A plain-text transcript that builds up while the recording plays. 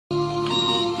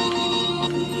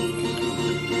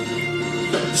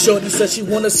Shorty said she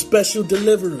want a special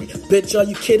delivery. Bitch, are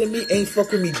you kidding me? Ain't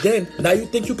fuck with me then. Now you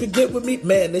think you could get with me?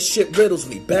 Man, this shit riddles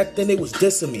me. Back then it was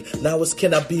dissing me. Now it's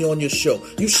can I be on your show?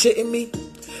 You shitting me?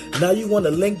 Now you wanna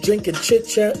link, drink, and chit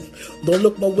chat? Don't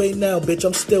look my way now, bitch,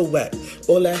 I'm still whack.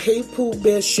 All that hey Pooh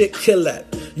Bear shit, kill that.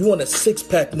 You want a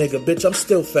six-pack, nigga, bitch, I'm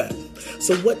still fat.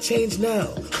 So what changed now?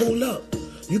 Hold up.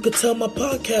 You could tell my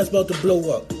podcast about to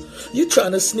blow up. You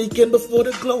tryna sneak in before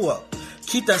the glow up.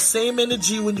 Keep that same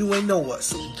energy when you ain't know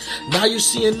us. Now you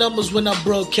seeing numbers when I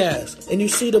broadcast. And you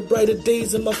see the brighter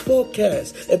days in my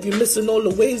forecast. If you're missing all the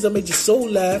ways I made your soul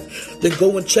laugh, then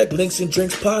go and check Links and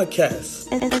Drinks podcast.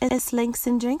 It's Links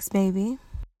and Drinks, baby.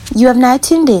 You have now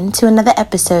tuned in to another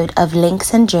episode of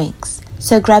Links and Drinks.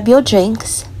 So grab your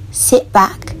drinks, sit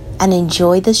back, and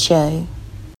enjoy the show.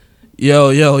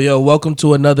 Yo, welcome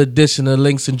to another edition of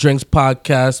Links and Drinks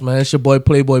podcast, man. It's your boy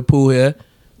Playboy Pooh here.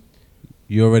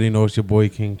 You already know it's your boy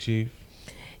King Chief.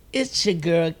 It's your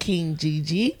girl King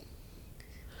Gigi.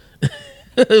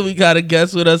 We got a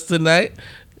guest with us tonight.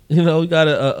 You know, we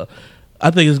got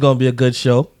I think it's going to be a good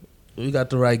show. We got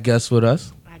the right guest with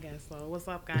us. I guess so. What's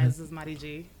up, guys? This is Madi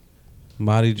G.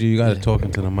 Madi G, you got to talk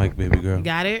into the mic, baby girl.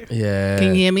 Got it? Yeah. Can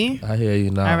you hear me? I hear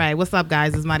you now. All right. What's up,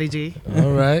 guys? This is Madi G.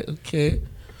 All right. Okay.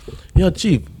 Yo,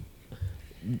 Chief,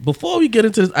 before we get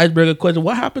into this icebreaker question,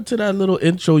 what happened to that little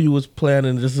intro you was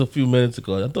planning just a few minutes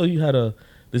ago? I thought you had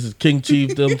this is King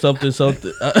Chief, them something.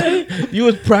 You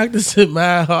was practicing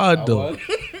mad hard, though.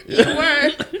 You were.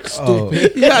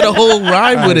 Stupid. You had a whole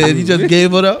rhyme with it. You just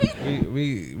gave it up.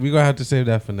 We gonna have to save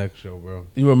that for next show, bro.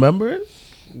 You remember it?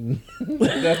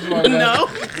 That's why No.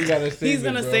 we gotta save He's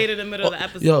going to say it in the middle of the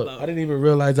episode, Yo, though. I didn't even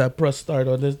realize I pressed start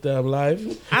on this damn live.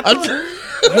 You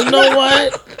know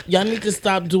what? Y'all need to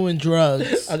stop doing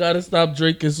drugs. I gotta stop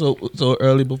drinking so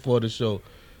early before the show.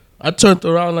 I turned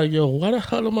around like, yo, why the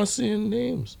hell am I seeing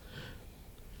names?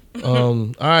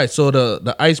 All right, so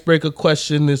the icebreaker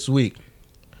question this week.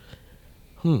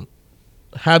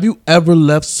 Have you ever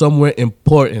left somewhere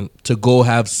important to go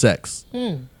have sex?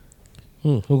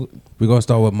 We're gonna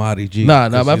start with Madi G. Nah.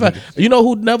 Matter of fact, you know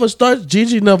who never starts?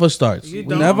 Gigi never starts. You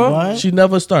don't? Never? What? She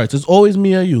never starts. It's always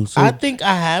me or you. So. I think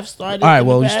I have started. All right, in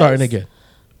well, the we're past. starting again.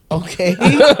 Okay.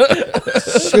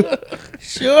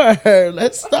 Sure.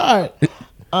 Let's start.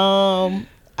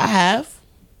 I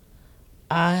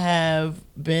have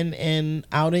been in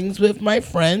outings with my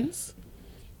friends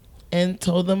and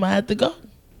told them I had to go.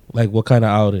 Like, what kind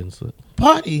of outings?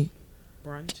 Party.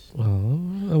 Brunch.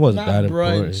 It wasn't Not that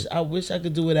brunch. important. I wish I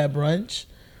could do it at brunch.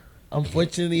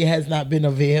 Unfortunately, it has not been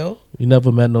availed. You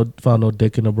never found no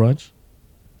dick in a brunch?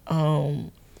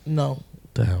 No.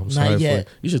 Damn, I'm sorry yet.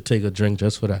 for you. Should take a drink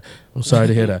just for that. I'm sorry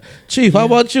to hear that. Chief, how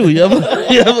about you? You ever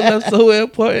left somewhere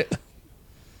important?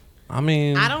 I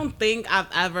mean, I don't think I've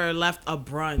ever left a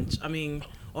brunch,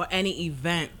 or any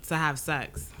event to have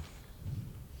sex.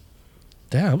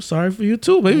 Damn, I'm sorry for you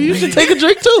too. Maybe you should take a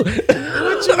drink too.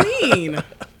 What you mean?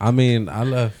 I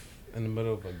left in the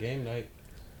middle of a game night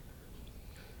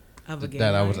Of a game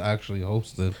that I was night? actually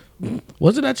hosted.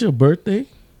 Wasn't that your birthday?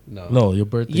 No, your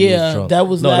birthday. Yeah, was drunk. that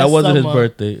was no, last that wasn't his summer.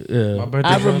 birthday. Yeah. My birthday.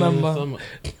 I was in the remember. summer.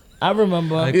 I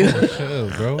remember. Like, come on, chill,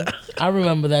 bro. I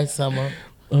remember that summer.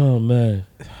 Oh man.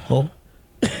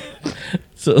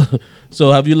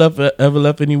 So have you ever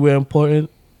left anywhere important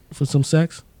for some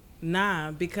sex? Nah,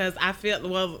 because I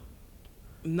feel,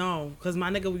 no, because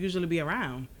my nigga would usually be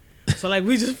around. So,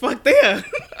 we just fucked there.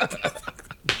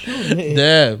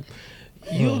 Damn.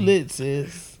 You lit,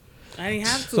 sis. I didn't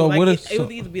have to. So what it if-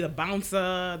 would either be the bouncer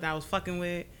that I was fucking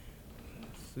with.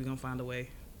 We gonna find a way.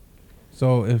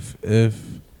 So if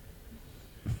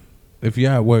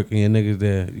you're at work and your niggas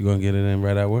there, you gonna get it in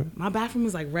right at work? My bathroom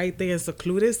is right there and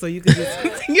secluded, so you could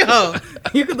just,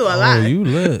 you could do a lot. Oh, you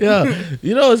lit. Yeah.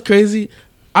 You know what's crazy?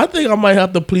 I think I might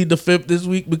have to plead the fifth this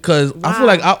week because I feel Wow.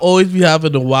 like I always be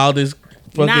having the wildest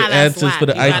fucking that's answers whack. for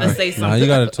the You gotta ice. say something. Nah, you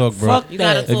gotta talk, bro. Fuck You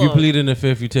gotta that. If you talk. plead in the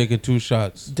fifth, you taking 2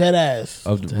 shots Dead ass.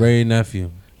 of the very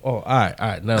nephew. Oh, all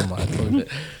right, never mind.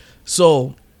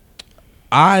 So,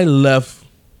 I left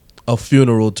a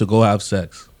funeral to go have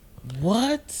sex.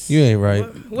 What? You ain't right.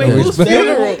 Wait, No whose respect.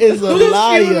 Funeral is a Whose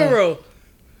liar. funeral?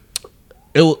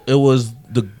 It was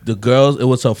the girls. It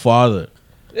was her father.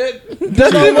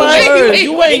 That's not my word. wait,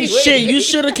 You ain't wait. shit. You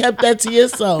should have kept that to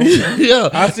yourself. Yeah.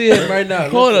 I see it right now.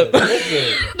 Hold up.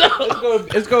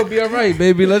 It's gonna be all right,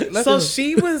 baby. Let's So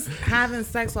she was having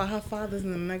sex while her father's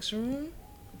in the next room?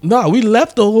 No, we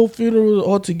left the whole funeral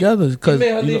altogether because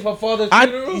made her leave her father's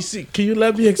funeral? You see, can you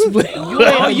let me explain?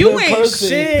 Oh, you good ain't person.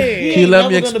 shit. Can you let me never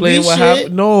gonna explain be what shit.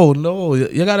 happened? No,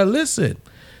 you gotta listen.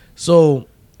 So,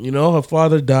 her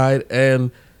father died, and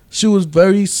she was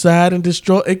very sad and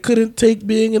distraught and couldn't take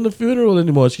being in the funeral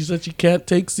anymore. She said she can't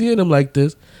take seeing him like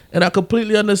this, and I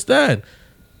completely understand.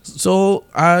 So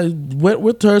I went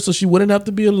with her so she wouldn't have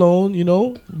to be alone, you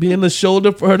know, being the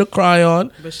shoulder for her to cry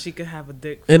on. But she could have a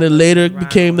dick. And it later to ride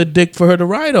became on. the dick for her to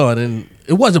ride on, and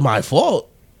it wasn't my fault.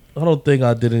 I don't think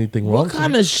I did anything wrong. What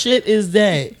kind of shit is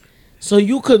that? So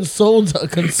you consoled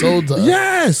her.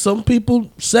 Yeah, some people,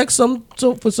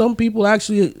 for some people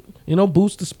actually, you know,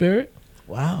 boost the spirit.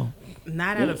 Wow.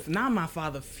 Not my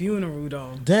father's funeral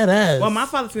though. Dead ass. Well, my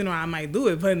father's funeral I might do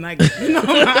it, but like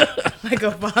like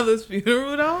a father's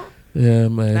funeral though. Yeah,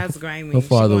 man. That's grimy. Her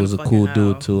father She was a going to cool fucking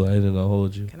hell. dude too. I ain't gonna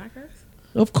hold you. Can I curse?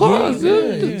 Of course. Yeah.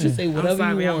 Yeah. Just say I'm whatever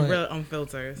sorry, you I'm want. real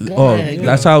unfiltered. Oh, ahead, go.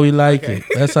 that's how we like it.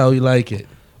 That's how we like it.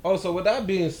 Oh, so with that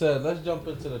being said, let's jump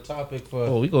into the topic for.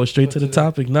 Oh, we go straight to the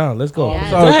topic now. Let's go. I'm Go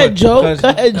sorry, ahead, Joe. because- Go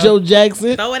ahead, Joe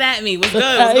Jackson. Throw it at me. What's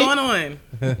good? What's going on?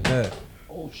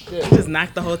 Oh shit. Just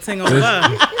knocked the whole thing over. This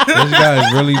guy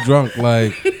is really drunk.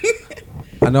 Like,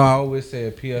 I know I always say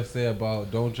a PSA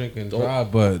about don't drink and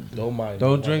drive, but Don't mind.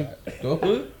 don't drink.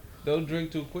 Don't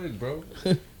drink too quick, bro.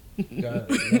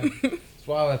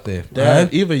 Swallow out there. Damn,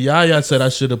 Right? even Yaya said I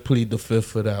should have pleaded the fifth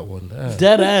for that one. Damn.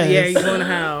 Dead ass. Yeah, you going to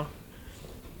hell.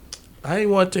 I ain't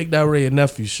want to take that Ray and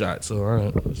nephew shot, so all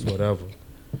right, it's whatever.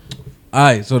 All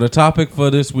right. So the topic for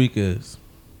this week is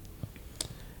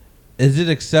it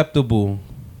acceptable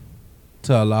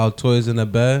to allow toys in the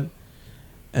bed?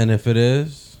 And if it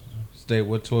is, state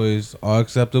what toys are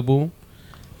acceptable.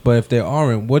 But if they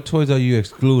aren't, what toys are you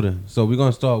excluding? So we're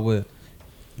gonna start with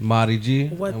Marty G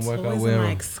What and toys work our am way I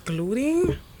around.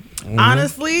 excluding?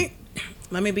 Honestly,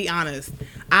 let me be honest.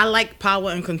 I like power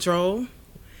and control.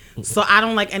 So I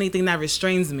don't like anything that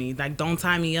restrains me. Like, don't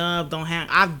tie me up, don't hang.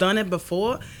 I've done it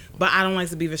before, but I don't like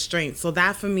to be restrained. So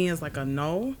that for me is like a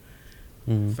no.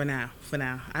 For now.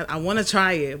 I want to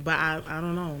try it, but I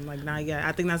don't know. Like, not yet.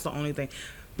 I think that's the only thing.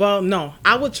 Well, no.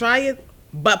 I would try it.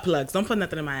 Butt plugs. Don't put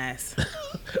nothing in my ass.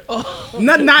 No.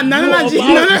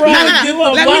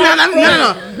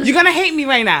 You're gonna hate me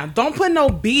right now. Don't put no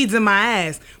beads in my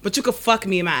ass, but you could fuck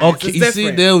me in my ass. Okay, It's you see,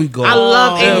 different. there we go. I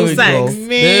love There anal we sex. go. There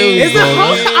we It's go. a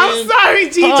whole, I'm sorry,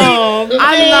 Gigi. Oh,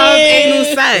 I love anal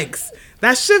sex.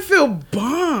 That shit feel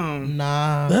bomb.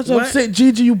 Nah. That's what I'm What? saying,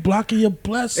 Gigi. You blocking your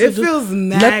blessing. It feels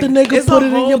nag. Let the nigga it's put a it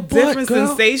in whole your butt, different girl.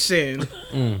 sensation.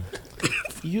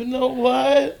 You know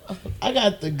what? I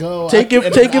got to go. Take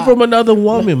it from another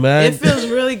woman, man. It feels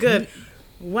really good.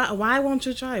 Why won't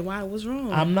you try? Why? What's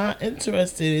wrong? I'm not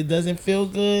interested. It doesn't feel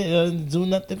good. It doesn't do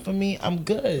nothing for me. I'm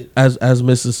good. As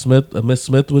Mrs. Smith, Miss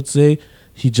Smith would say,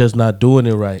 he just not doing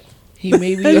it right. He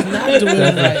maybe is not doing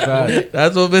it right.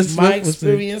 That's what Miss My Smith would say.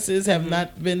 experiences have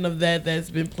not been of that.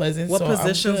 That's been pleasant. what so I'm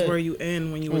positions good. were you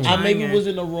in when you were I trying maybe it? was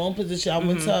in the wrong position. I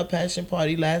went to a passion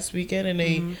party last weekend and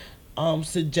they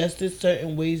suggested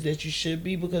certain ways that you should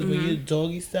be because when you're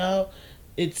doggy style,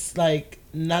 it's like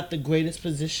not the greatest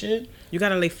position. You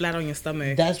gotta lay flat on your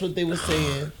stomach. That's what they were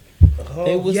saying.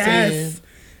 They were yes. saying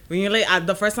When you lay,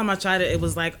 the first time I tried it, it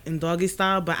was like in doggy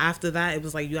style, but after that, it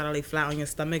was like you gotta lay flat on your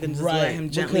stomach and just let Right, him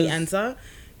gently because- enter.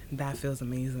 That feels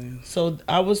amazing. so.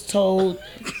 I was told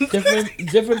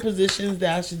different positions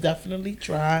that I should definitely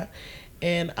try,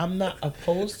 and I'm not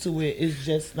opposed to it. It's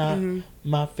just not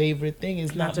my favorite thing.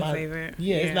 It's Not not, your my favorite?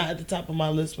 Yeah, Yeah. it's not at the top of my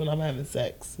list when I'm having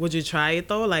sex. Would you try it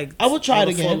though? Like I would try it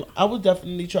full- again. I would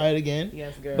definitely try it again.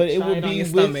 Yes, girl. But it Try would it on be your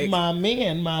with stomach. my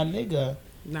man, my nigga.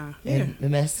 Nah, yeah.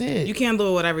 And that's it. You can't do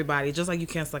it with everybody, just like you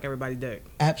can't suck everybody dick.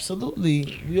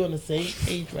 Absolutely. We on the same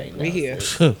page right now. We here.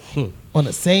 On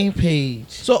the same page.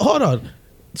 So hold on.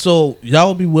 So y'all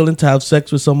would be willing to have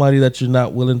sex with somebody that you're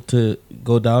not willing to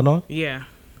go down on? Yeah.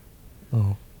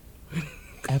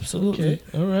 Absolutely.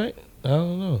 All right. I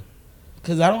don't know.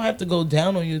 Because I don't have to go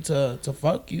down on you to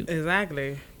fuck you.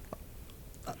 Exactly.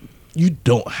 You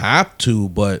don't have to,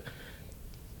 but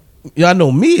y'all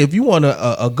know me. If you want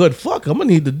a good fuck, I'm gonna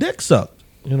need the dick sucked.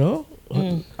 You know.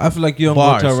 I feel like you don't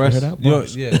Bars. go to a You hear restaurant. that?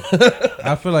 Bars.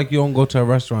 Yeah, I feel like you don't go to a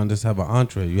restaurant and just have an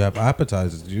entree. You have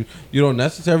appetizers. You don't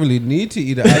necessarily need to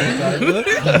eat an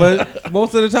appetizer, but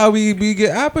most of the time we get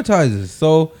appetizers.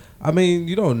 So I mean,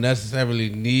 you don't necessarily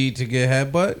need to get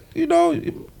head, but you know,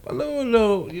 a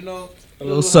little, you know, A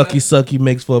little sucky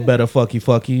makes for a better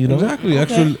fucky. You know. Exactly,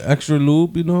 extra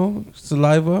lube, you know,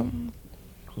 saliva.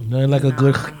 Nothing like a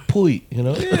good pooey. You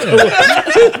know.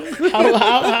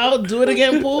 How do it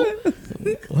again, Pooh?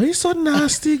 Why you so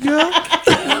nasty, girl?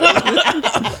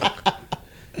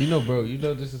 You know, bro. You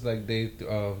know this is like day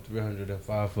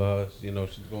 305 for us. You know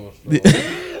she's going slow.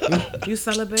 You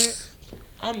celibate?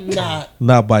 I'm not.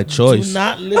 Not by choice. Do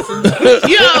not listen to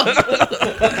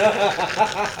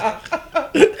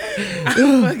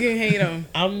fucking hate him.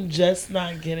 I'm just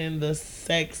not getting the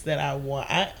sex that I want.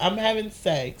 I'm having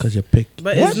sex. Because you're picky.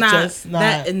 But It's it's not just not-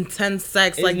 that intense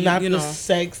sex, It's like not you the know,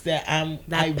 sex that I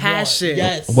that passion. Want.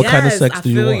 Yes. What kind of Yes, sex I do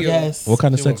you feel want? you. Yes. What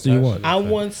kind of You sex do you want want? I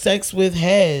want sex with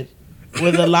head.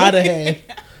 With a lot of head.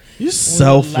 You're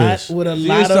selfish. With a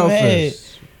You're lot of head. selfish.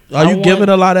 Are you I giving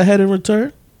want- a lot of head in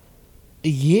return?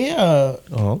 Yeah.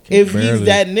 Oh, okay. If Barely. he's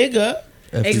that nigga.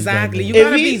 If he's Exactly. that You nigga. If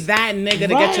gotta be he's- that nigga to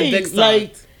get your dick sucked.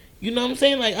 Like, you know what I'm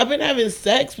saying? Like, I've been having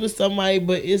sex with somebody,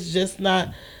 but it's just not.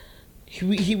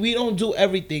 We don't do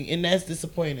everything, and that's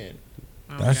disappointing.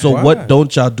 So Why? what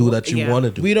don't y'all do that you Yeah. want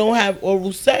to do? We don't have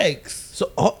oral sex.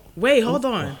 So Wait, hold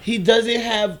on. He does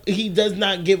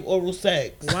not give oral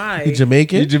sex. Why? he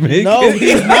Jamaican? You Jamaican? No,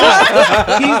 he's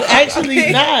not. He's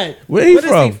actually not. Where he What is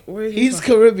from? Where is he He's from?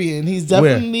 Caribbean. He's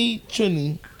definitely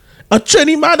Trini. A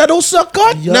Trini man that don't suck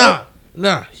on? Yup.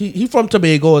 Nah. He from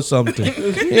Tobago or something.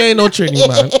 He ain't no Trini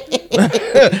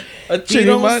man. A He Trini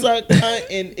don't man. suck cunt,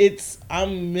 and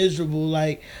I'm miserable.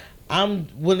 Like, I'm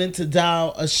willing to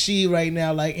dial a she right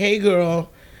now. Like, hey girl,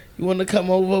 you want to come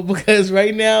over? Because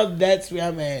right now, that's where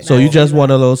I'm at. So you just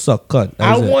want a little suck cunt.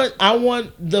 I That's it.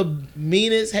 want the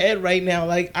meanest head right now.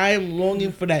 Like, I am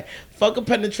longing for that. Fuck a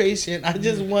penetration. I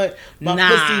just want my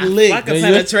pussy licked. Fuck a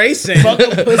penetration. Fuck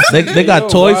a pussy. They got Yo,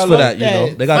 toys I for like that, you know.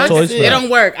 that. They got Fuck toys it. for It that. don't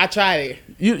work. I tried it.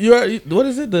 You what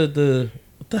is it?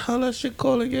 What the hell that shit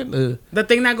called again? The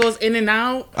thing that goes in and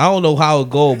out. I don't know how it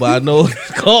go, but I know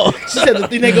it's called. She said the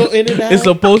thing that go in and out. It's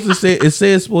supposed to say it's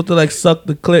supposed to like suck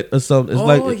the clit or something. It's Oh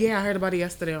like yeah, I heard about it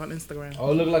yesterday on Instagram.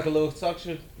 Oh, it look like a little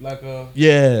suction, like a.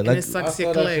 yeah, And like it I sucks saw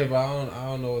your that shit, clit. but I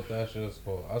don't know what that shit is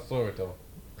called. I saw it though.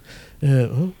 yeah.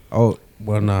 Huh? Oh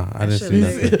well, nah, I didn't shit see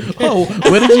is- nothing. Oh,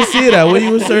 where did you see that? Where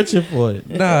you were searching for it?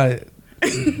 Nah,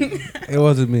 it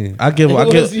wasn't me. I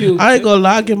was you. I ain't gonna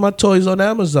lie. I get my toys on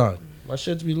Amazon. My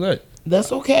shit's be lit.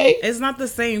 That's okay. It's not the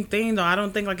same thing though. I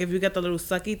don't think like if you get the little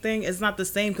sucky thing, it's not the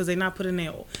same because they're not putting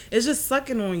it. It's just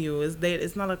sucking on you.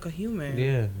 It's not like a human.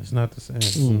 Yeah, it's not the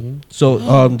same.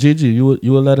 So, Gigi, you would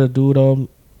let a dude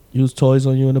use toys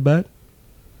on you in the back?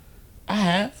 I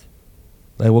have.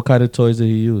 Like, what kind of toys did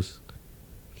he use?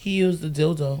 He used the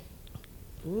dildo.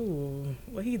 Ooh,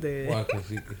 what he did? Why?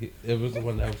 Because it was the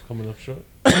one that was coming up short.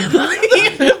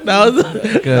 That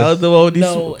was the one with,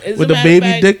 No, as with a the matter baby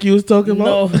of fact, dick you was talking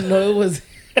about? No, it was.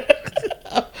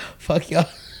 Fuck y'all.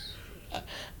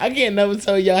 I can't never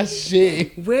tell y'all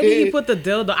shit. Where did he put the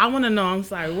dildo? I want to know. I'm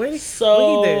sorry. What he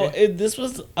So did? this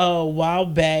was a while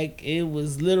back. It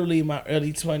was literally my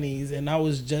early 20s, and I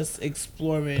was just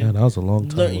exploring. Yeah, that was a long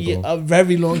time Yeah, ago. a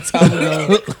very long time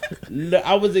ago.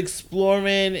 I was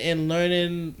exploring and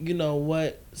learning,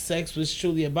 what sex was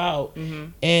truly about. Mm-hmm.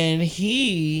 And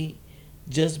he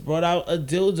just brought out a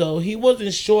dildo. He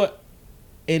wasn't short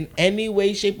in any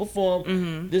way, shape, or form.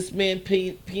 Mm-hmm. This man's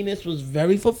penis was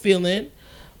very fulfilling,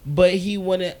 but he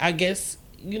wanted, I guess,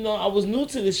 I was new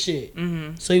to this shit.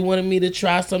 Mm-hmm. So he wanted me to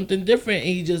try something different, and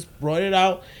he just brought it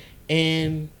out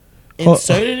and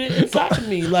inserted it inside of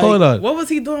me. Like, Hold on. What was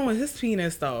he doing with his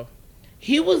penis though?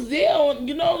 he was there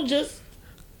on, just,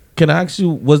 Can I ask you,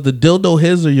 was the dildo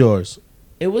his or yours?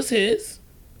 it was his.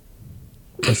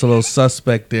 That's a little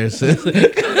suspect there, sis.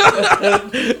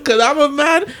 Cause I'm a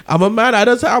man. I'm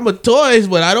a toys,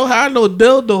 but I don't have no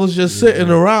dildos just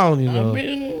sitting around. I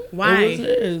mean, Why? it was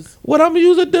his. What I'm gonna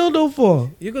use a dildo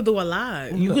for? You could do a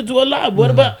lot. You could do a lot.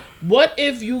 What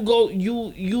if you go,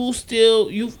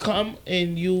 you've come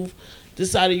and you've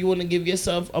decided you want to give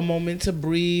yourself a moment to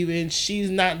breathe, and she's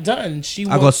not done. She I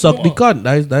gonna wants suck the more. cunt.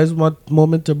 That's my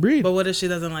moment to breathe. But what if she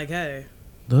doesn't like hey?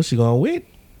 No, she gonna wait.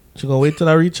 She gonna wait till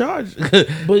I recharge.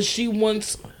 But she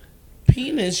wants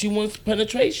penis. She wants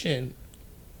penetration.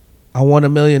 I want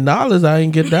 $1 million. I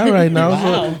ain't get that right now.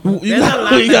 Wow. So you There's a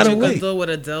lot you that gotta you could wait. do with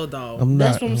a dildo. I'm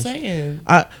That's not. what I'm saying.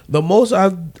 The most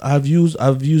I've used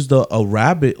a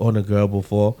rabbit on a girl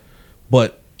before,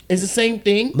 but It's the same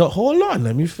thing. no, hold on.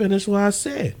 Let me finish what I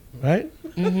said. Right.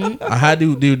 Mm-hmm. I had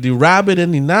the rabbit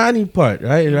in the nanny part,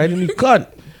 right in the cunt,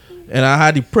 and I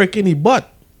had the prick in the butt.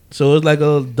 So it was like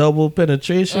a double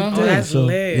penetration thing. That's So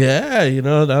lit. yeah,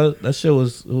 that shit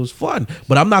was fun.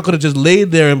 But I'm not gonna just lay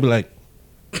there and be like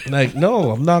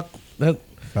no, I'm not.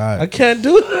 I can't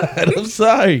do that. I'm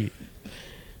sorry.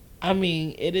 I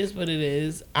mean, it is what it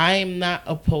is. I am not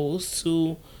opposed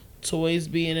to toys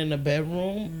being in the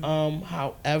bedroom.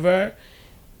 However,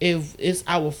 if it's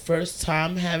our first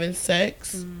time having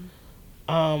sex,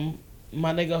 my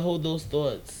nigga, hold those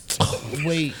thoughts.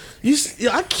 Wait.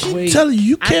 I keep Wait. telling you,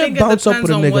 you I can't think it bounce up depends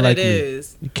with a on nigga what like it me.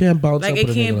 is. You can't bounce Like up it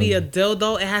with a nigga can't be a like me.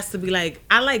 dildo. It has to be like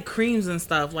I like creams and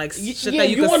stuff. Like shit Yeah, that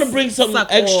you want to bring some suck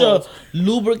extra off.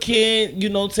 lubricant,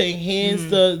 to enhance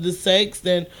the sex,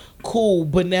 then cool.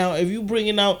 But now, if you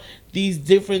bringing out these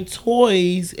different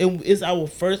toys and it's our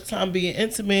first time being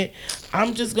intimate,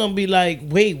 I'm just gonna be like,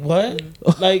 wait, what?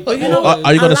 Like, But you know,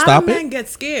 Are you gonna a lot stop of it? men get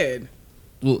scared.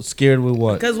 Well, scared with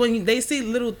what? Because when they see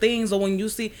little things, or when you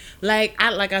see, like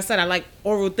I said, I like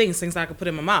oral things I can put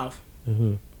in my mouth.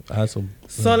 I had some.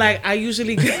 So like I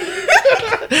usually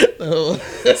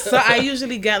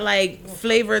get, like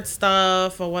flavored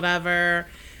stuff or whatever,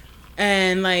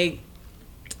 and like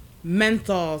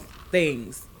menthol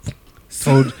things.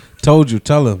 Told you,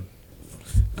 tell him.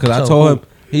 Cause I Tell told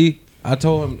who? him I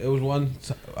told him it was one.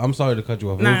 I'm sorry to cut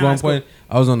you off. It Nah, was one that's cool. point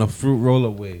I was on a fruit roller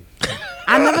wave.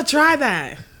 I never tried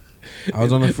that. I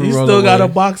was on a fruit You roller still got a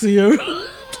wave. box of your.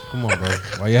 Come on, bro.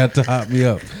 Why you had to hop me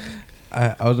up?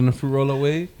 I was on a fruit roller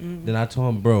wave. Then I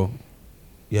told him, bro,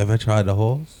 you haven't tried the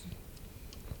horse?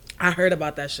 I heard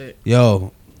about that shit.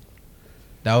 Yo,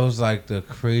 that was like the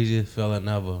craziest feeling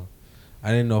ever. I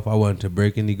didn't know if I wanted to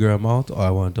break any girl mouth or I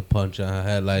wanted to punch her in her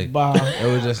head. Like, Wow.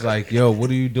 it was just like, yo,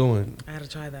 what are you doing? I had to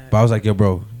try that. But I was like, yo,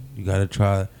 bro, you gotta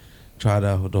try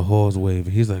the horse wave.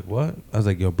 He's like, what? I was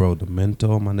like, yo, bro, the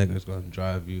menthol, my nigga's gonna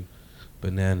drive you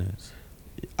bananas.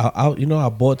 I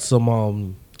bought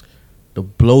some the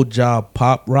blowjob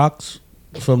pop rocks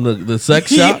from the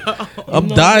sex shop. I'm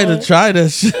dying to try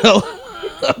that shit.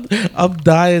 I'm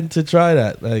dying to try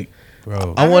that. Like,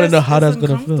 Bro, I want to heard know how it's that's gonna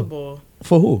feel. uncomfortable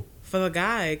For who? for the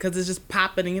guy, because it's just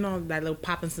popping, and that little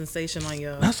popping sensation on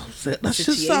your. That's what I'm saying. That shit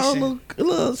Situation.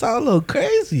 sound a little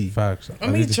crazy. facts. I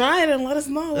mean, try it and let us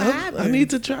know what happened. I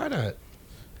need to try that.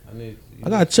 I I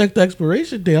gotta check the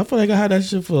expiration date. I feel like I had that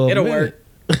shit for a It'll minute.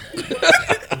 work.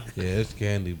 Yeah, it's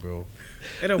candy, bro.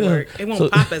 It'll work. It won't So-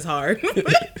 pop as hard.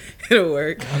 It'll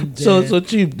work. So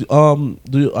Chief,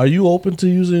 are you open to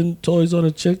using toys on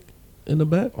a chick in the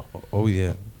bed? Oh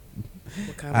yeah.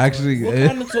 What kind of Actually, What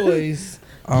kind of toys?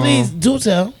 Please do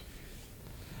tell.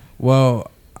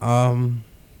 well, I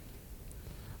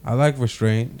like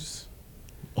restraints.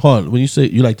 Hold on. When you say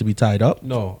you like to be tied up,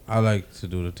 No, I like to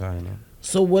do the tying up.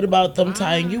 So what about them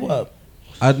tying you up?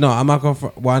 I'm not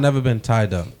gonna. Well, I never been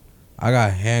tied up. I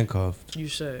got handcuffed, You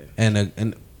should. and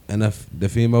the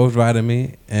female was riding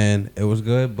me, and it was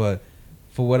good. But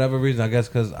for whatever reason, I guess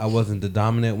because I wasn't the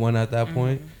dominant one at that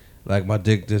point, like my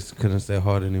dick just couldn't stay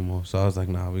hard anymore. So I was like,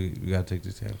 nah, we gotta take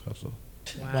these handcuffs off.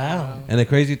 Wow. And the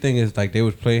crazy thing is, like, they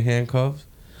was playing handcuffs,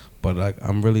 but like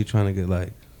I'm really trying to get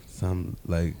like some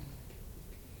like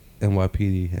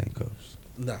NYPD handcuffs.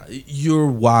 nah, you're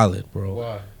wildin', bro.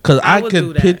 Why? Cause I I would do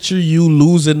could that. picture you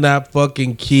losing that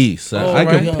fucking key, son. Oh, I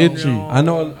right. can picture you. No. I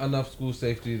know enough school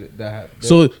safety that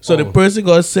So the person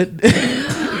gonna sit.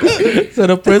 So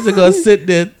the person gonna sit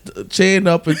there, chain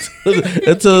up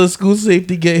until the school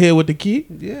safety get here with the key.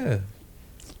 yeah.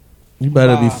 You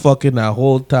better be Wow. fucking that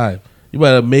whole time. You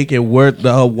better make it worth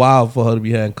her while for her to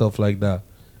be handcuffed like that.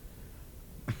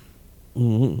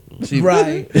 See,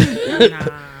 Right.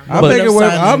 Nah. I'll But make it enough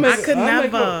work. silence. I could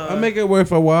never. I'll make it work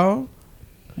for a while.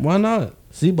 Why not?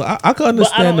 See, but I can But I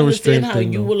understand don't the understand restraint how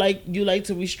thing. you though. would like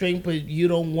to restrain, but you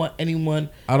don't want anyone.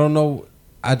 I don't know.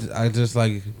 I just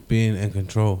like being in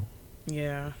control.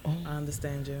 Yeah, I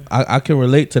understand you. I can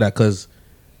relate to that because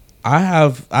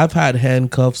I've had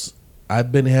handcuffs.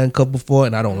 I've been handcuffed before,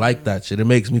 and I don't like that shit. It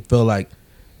makes me feel like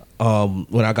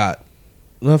when I got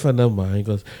never mind.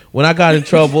 Because when I got in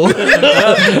trouble,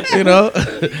 you know,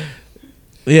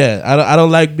 yeah, I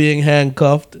don't like being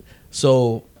handcuffed.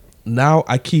 So now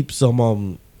I keep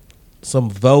some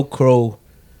Velcro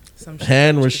Some shit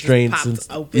hand that just restraints pops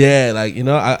and open. yeah, like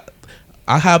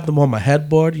I have them on my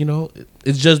headboard. You know,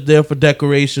 it's just there for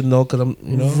decoration though, because I'm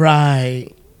Right.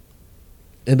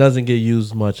 it doesn't get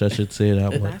used much. I should say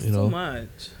that much. That's You know, too much.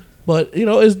 but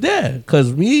it's there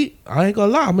because me, I ain't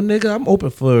gonna lie, I'm a nigga. I'm open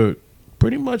for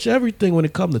pretty much everything when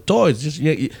it comes to toys. Just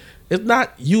it's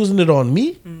not using it on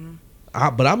me,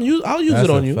 but I'll use That's it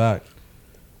on a you. fact.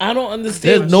 I don't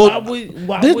understand. There's no-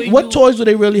 why would What you, toys do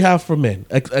they really have for men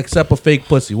except a fake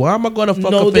pussy? Why am I gonna fuck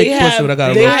No, a they fake have. pussy when I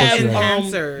got a They real have. pussy? on?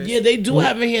 Enhancers. Yeah, they do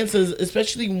have enhancers,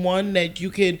 especially one that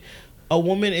you could. A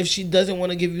woman, if she doesn't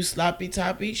want to give you sloppy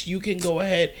toppy, you can go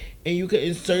ahead and you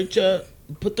can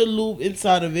put the lube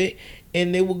inside of it,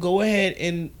 and they will go ahead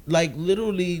and like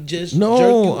literally just No,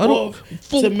 jerk you I don't- off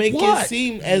for to make what? it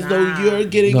seem as though Nah. you're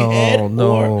getting No, head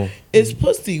no. or it's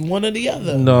pussy, one or the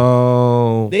other.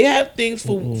 No, They have things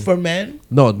for men.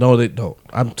 no, they don't.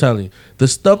 I'm telling you, the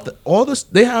stuff that all this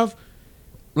they have,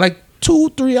 like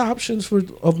 2-3 options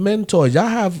of men toys. Y'all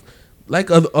have like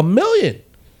a million.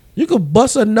 You could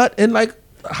bust a nut in like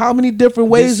how many different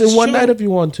ways This in is one true. night if you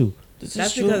want to. This That's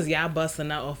is true. because y'all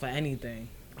busting out off of anything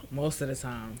most of the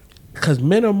time. Because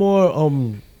men are more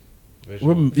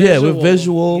we're Visual.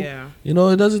 visual. Yeah. You know,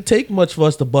 it doesn't take much for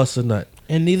us to bust a nut.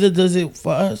 and neither does it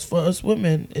for us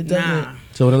women. It doesn't. Nah.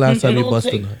 So when the last time It you don't bust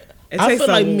a take- nut? It I takes feel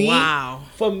a like me. while.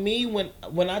 For me,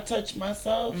 when I touch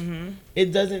myself,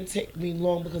 it doesn't take me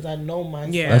long because I know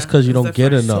myself. Yeah. That's because you it's don't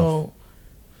get different. enough. So,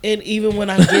 and even when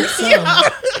I get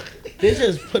some, they're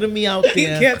just putting me out He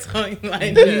there. can't tell you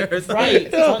like this.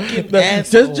 Right, fucking Now,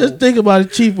 asshole. just think about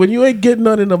it, Chief. When you ain't getting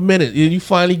none in a minute, and you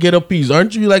finally get a piece,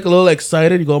 aren't you like a little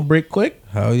excited? You gonna break quick?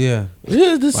 Hell yeah.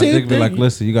 Yeah, it's the My same dick be thing. like,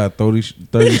 listen, you got 30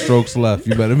 strokes left.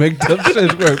 You better make them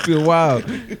shit work. Feel wild.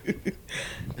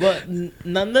 But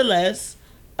nonetheless,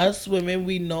 us women,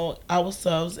 we know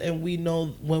ourselves and we know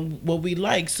what we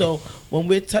like. So when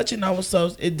we're touching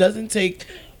ourselves, it doesn't take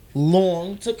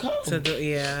long to come.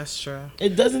 Yeah, that's true.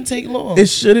 It doesn't take long. It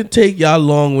shouldn't take y'all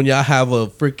long when y'all have a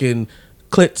freaking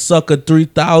clit sucker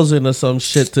 3000 or some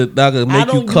shit to that could I make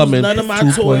don't you come use in none of my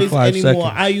toys 2.5 anymore. seconds.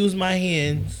 I use my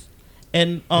hands.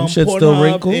 And Them shit still Pornhub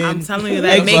wrinkled? and I'm telling you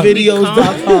that make me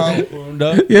xvideos.com.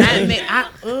 That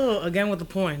again with the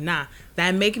porn. Nah,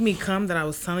 that making me come that I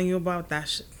was telling you about. That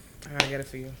shit, I gotta get it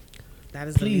for you. That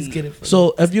is Please the get it for me.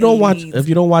 So if you don't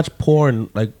watch porn,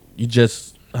 like you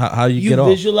just how you get You off?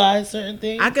 visualize certain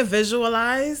things? I can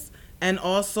visualize, and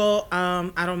also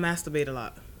I don't masturbate a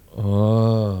lot.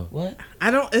 Oh, What?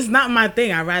 I don't. It's not my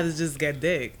thing. I rather just get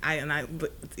dick.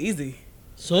 But it's easy.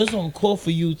 So it's on call for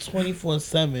you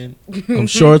 24/7. I'm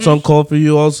sure it's on call for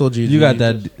you also, Gigi. You got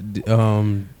that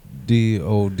DOD. Dick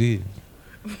on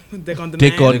demand. Dick on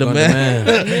Dick on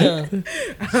demand.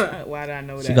 Yeah. Why did I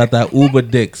know that? She got that Uber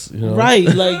dicks, you know? Right.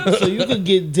 Like, so you could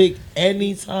get dick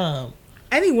anytime.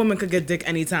 Any woman could get dick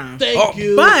anytime. Thank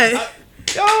you. But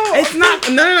it's not.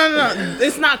 No.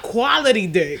 It's not quality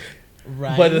dick.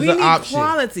 Right. But it's We an need option.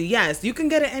 quality. Yes, you can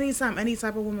get it anytime. Any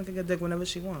type of woman can get dick whenever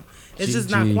she wants. It's just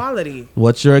not GG. quality.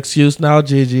 What's your excuse now,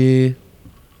 Gigi?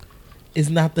 it's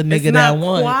not the It's nigga that not I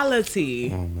want.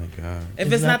 quality. Oh my god.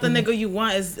 If it's not the nigga you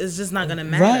want, it's just not gonna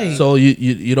matter. Right. So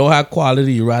you don't have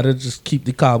quality. You rather just keep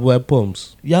the cobweb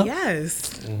pumps. Yup.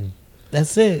 Yes.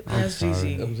 That's it. Yes, Gigi.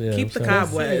 Yeah, Keep I'm the sorry.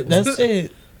 cobwebs. That's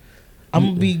it. I'm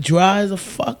gonna be dry as a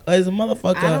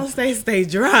motherfucker. I don't stay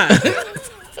dry.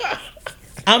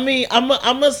 I mean, I'm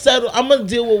gonna settle. I'm gonna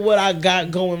deal with what I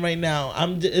got going right now.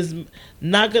 It's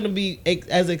not gonna be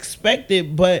as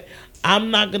expected, but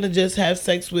I'm not gonna just have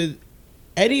sex with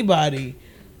anybody.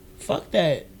 Fuck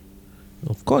that.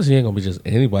 Of course, he ain't gonna be just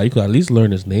anybody. You could at least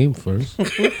learn his name first.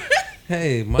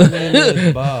 Hey, my name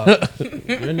is Bob.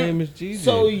 Your name is Gigi.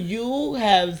 So you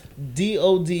have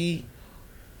DOD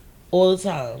all the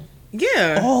time.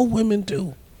 Yeah. All women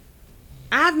do.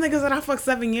 I have niggas that I fucked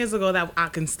 7 years ago that I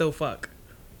can still fuck.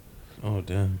 Oh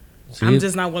damn. See, I'm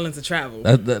just not willing to travel.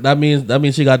 that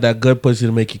means she got that good pussy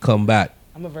to make you come back.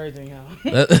 I'm a virgin,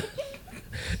 y'all.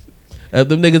 If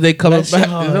them niggas they coming Bless your back,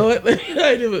 heart. you know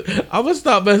what? I'm gonna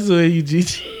stop messing with you,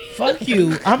 Gigi. Fuck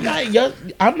you. I'm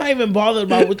not even bothered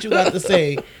about what you got to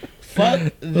say.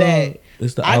 Fuck that.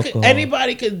 It's the alcohol.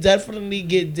 Anybody could definitely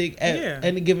get dick at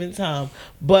any given time,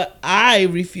 but I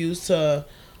refuse to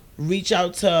reach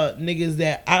out to niggas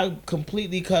that I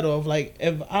completely cut off. Like,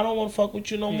 if I don't want to fuck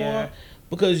with you no more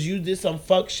because you did some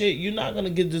fuck shit, you're not gonna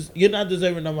get this. You're not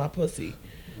deserving of my pussy.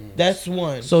 That's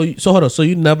one. So hold on. So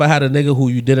you never had a nigga who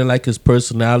you didn't like his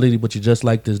personality, but you just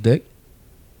liked his dick?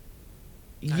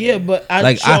 Yeah, but I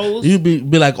Like chose. you be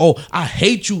like, oh, I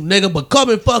hate you, nigga, but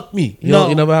come and fuck me. You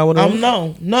never had one of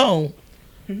those? No.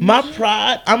 My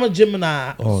pride. I'm a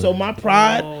Gemini, so my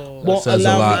pride won't says a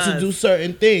allow lot. me to do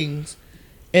certain things.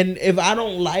 And if I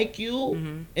don't like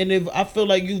you, and if I feel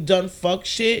like you've done fuck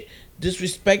shit,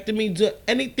 disrespecting me, do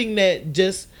anything that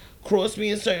just crossed me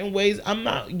in certain ways,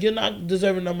 you're not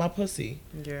deserving of my pussy.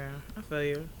 Yeah, I feel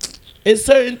you. It's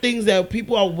certain things that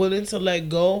people are willing to let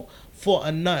go for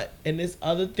a nut, and it's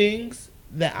other things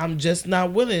that I'm just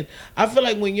not willing. I feel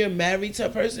like when you're married to a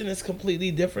person, it's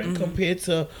completely different compared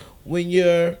to when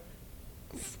you're,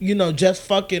 just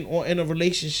fucking or in a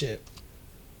relationship.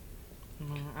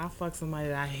 I fuck somebody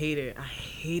that I hated. I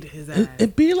hate his ass.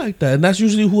 It be like that, and that's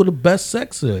usually who the best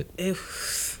sex is.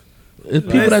 If It's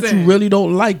people that you Listen. really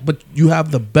don't like, but you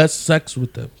have the best sex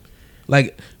with them.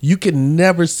 Like you can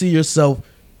never see yourself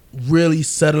really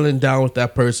settling down with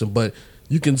that person, but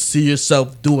you can see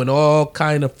yourself doing all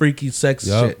kind of freaky sex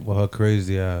Yup, shit. with her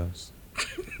crazy ass.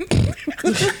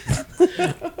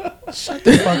 Shut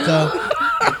the fuck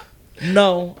up.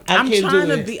 No, I'm I'm can't trying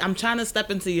do to it. I'm trying to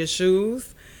step into your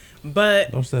shoes,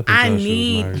 But Don't step into I her shoes,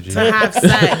 need Mary G. to have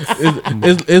sex.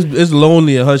 It's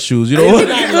lonely in her shoes. You know It's what?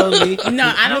 not lonely.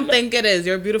 No, I don't think it is.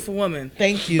 You're a beautiful woman.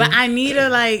 Thank you. But I need to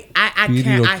like I Beauty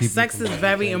can't. will I, keep you sex from is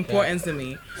very important to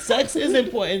me. Sex is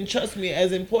important. Trust me,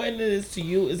 as important as it is to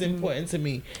you, is important to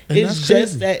me. And It's that's just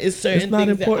crazy. that it's certain It's not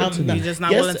things that important I'm to not. me. You're just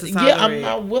not Yes, willing to Yeah, I'm tolerate.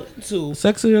 not willing to.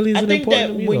 Sex really I isn't think important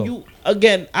that to me, when though. you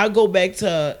again, I go back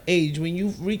to age. When you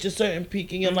reach a certain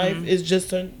peak in your life, Mm-hmm. it's just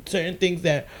certain things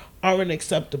that aren't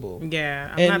acceptable. Yeah,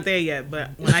 I'm And- not there yet, but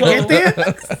when I get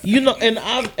there, You know, and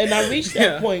I reached that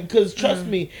Yeah. point because trust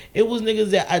me, it was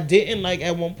niggas that I didn't like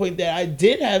at one point that I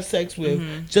did have sex with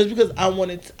just because I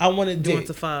wanted doing dick.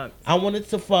 to fuck. I wanted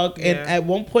to fuck, and Yeah. at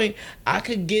one point I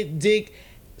could get dick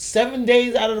 7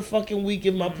 days out of the fucking week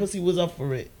if my pussy was up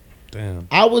for it. Damn.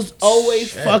 I was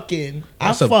always fucking.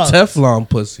 That's I a fucked. Teflon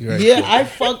pussy, right? Yeah, I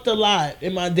fucked a lot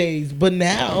in my days, but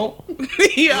now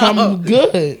Yo. I'm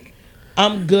good.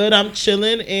 I'm good. I'm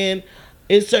chilling, and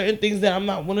it's certain things that I'm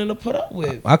not willing to put up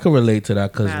with. I can relate to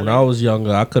that because when Valid. I was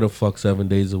younger, I could have fucked 7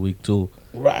 days a week too.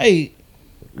 Right.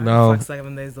 No, Fuck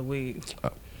 7 days a week.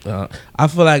 I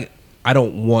feel like I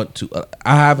don't want to.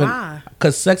 I haven't Why?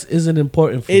 because sex isn't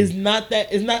important for It's me. not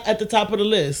that. It's not at the top of the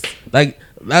list. Like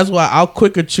that's why I'll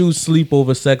quicker choose sleep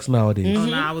over sex nowadays. Oh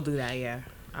no, I would do that. Yeah,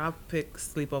 I'll pick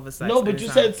sleep over sex. No, but you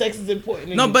anytime. said sex is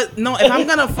important. no. But no, if I'm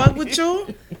gonna fuck with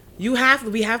you, we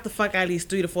have to fuck at least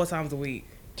 3 to 4 times a week.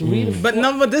 3 to But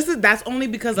no, but that's only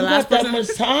because the You last got that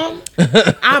person much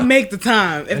time? I make the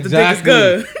time if the dick is Exactly.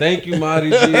 good. Thank you, Marty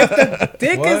G.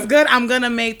 Dick What? is good. I'm gonna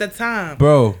make the time.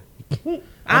 Bro,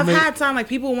 I've had time like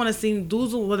people want to see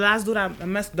dudes. The last dude I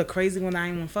messed the crazy one I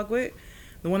ain't want to fuck with,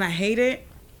 the one I hated.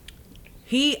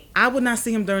 I would not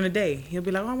see him during the day. He'll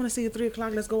be like, "Oh, I want to see you 3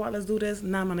 o'clock. Let's go out. Let's do this."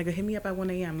 Nah, my nigga, hit me up at 1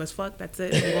 a.m. Let's fuck. That's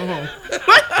it. We're going home.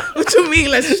 What you mean?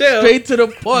 Let's chill. Straight to the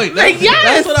point. Like,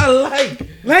 yes! That's what I like.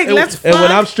 Like, And, let's and fuck.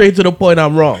 when I'm straight to the point,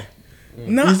 I'm wrong.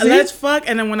 No, You see? let's fuck.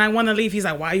 And then when I want to leave, he's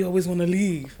like, "Why you always want to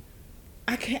leave?"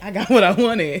 I can't. I got what I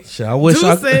wanted. Shit, I wish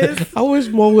Deuces. I wish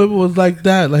more women was like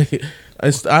that. Like I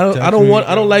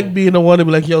don't like being the one to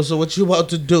be like, yo, so what you about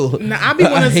to do? Nah, I be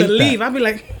I wanting hate to leave. that. I be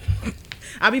like,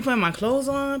 I be putting my clothes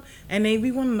on, and they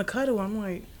be wanting to cuddle. I'm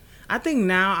like, I think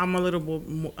now I'm a little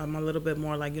bit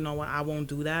more like, you know what, I won't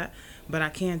do that, but I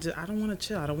can't. I don't want to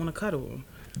chill. I don't want to cuddle.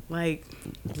 Like,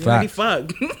 we already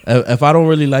Facts. fucked. If I don't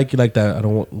really like you like that,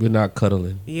 we're not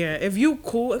cuddling. Yeah, if you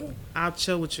cool, I'll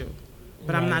chill with you,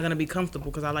 but I'm not gonna be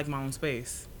comfortable because I like my own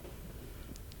space.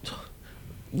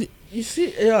 You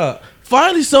see, yeah,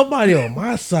 finally somebody on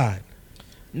my side.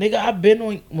 Nigga, I've been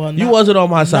on. Well, You not- wasn't on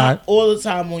my side. Not all the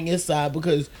time on your side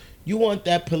because you want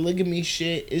that polygamy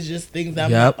shit. It's just things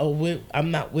I'm Yep.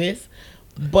 not with.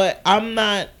 But I'm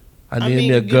not. I I need mean,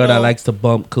 me a you girl that know- likes to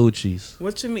bump coochies.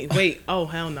 What you mean? Wait, oh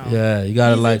hell no. Yeah, you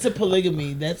gotta He's like. into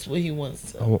polygamy. That's what he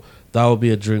wants. To. That would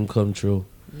be a dream come true.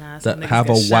 Nah, That some niggas have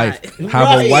a get wife, shot. have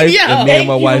a Right, wife, yeah. and me and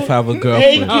my Thank wife you. have a Thank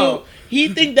girlfriend. you. He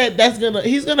think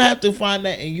he's gonna have to find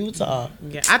that in Utah.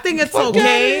 Yeah, I think it's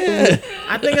okay.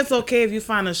 I think it's okay if you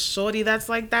find a shorty that's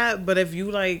like that, but if you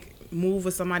like move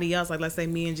with somebody else, like let's say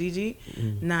me and Gigi,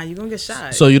 nah, you're gonna get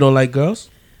shot. So you don't like girls?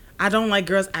 I don't like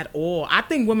girls at all. I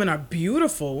think women are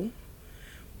beautiful.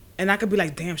 And I could be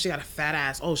like, damn, she got a fat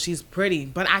ass. Oh, she's pretty.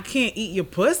 But I can't eat your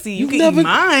pussy. You can eat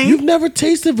mine. You've never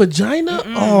tasted vagina?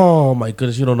 Oh my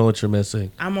goodness, you don't know what you're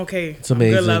missing. I'm okay. It's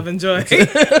amazing. Good love, enjoy. I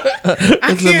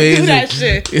can't do amazing. that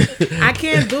shit. I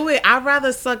can't do it. I'd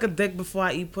rather suck a dick before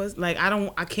I eat pussy. Like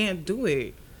I can't do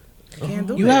it. I can't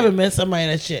do it. You haven't met somebody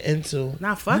that you're into.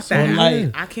 Nah, fuck That's that. all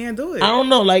right. I can't do it. I don't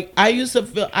know. Like I used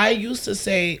to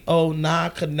say, oh nah, I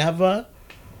could never.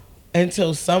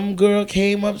 Until some girl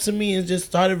came up to me and just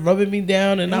started rubbing me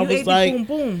down, and I You was ate the like, boom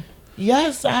boom.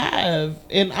 yes, I have,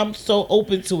 and I'm so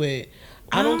open to it.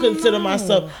 I don't don't consider know.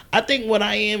 myself. I think what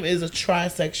I am is a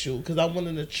trisexual because I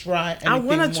wanted to try. I want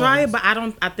to anything try it, once. but I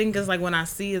don't. I think it's like when I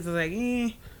see it, it's like,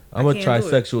 I'm a can't do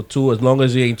it. trisexual too, as long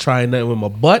as you ain't trying nothing with my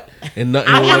butt and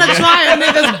nothing. I with want my- to try a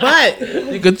nigga's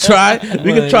butt. You can try.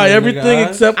 We can try everything nigga,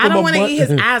 except for I don't my want to butt. eat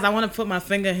his eyes. I want to put my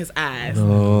finger in his eyes.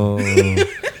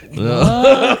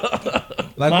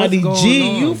 like Marty what's G,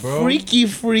 going on, you bro?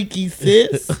 freaky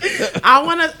sis.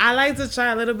 I like to try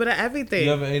a little bit of everything.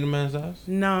 You ever ate a man's ass?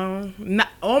 No, not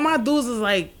all my dudes is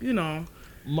like, you know,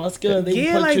 Muscular. They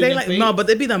yeah, punch like you they in like the no, face. but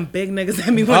they be them big niggas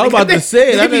that me. I was about to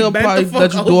say that they be nigga bent probably the fuck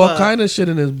let you do all over. kind of shit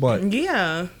in his butt.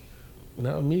 Yeah,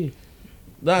 Not me.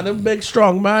 Nah, them big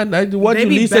strong man. That what they you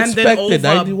be least bending expected.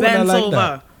 I over, do what I bent like over.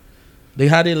 that. They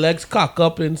had their legs cock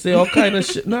up and say all kind of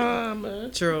shit. Nah,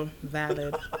 man. True,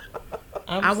 valid.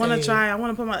 I'm I want to saying, try. I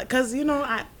want to put my because you know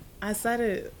I said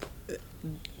it.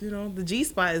 You know the G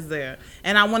spot is there,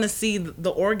 and I want to see the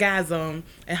orgasm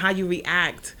and how you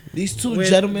react These two With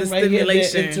gentlemen the right here, they're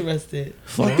stimulation. interested.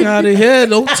 Fuck out of here!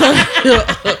 Don't touch.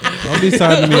 Don't be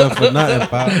signing me up for nothing,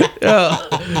 pal.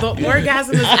 The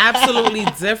orgasm is absolutely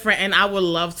different, and I would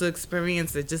love to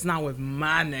experience it, just not with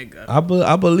my nigga.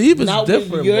 I believe it's Not with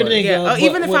different. your but- nigga. Yeah, but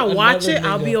even if with I watch another it,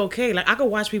 I'll be nigga. okay. Like I could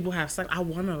watch people have sex. I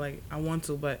want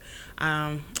to, but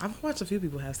I've watched a few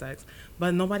people have sex,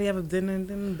 but nobody ever did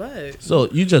anything but. So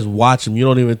you just watch them. You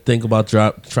don't even think about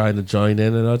trying to join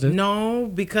in and nothing. No,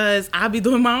 because I be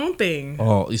doing my own thing.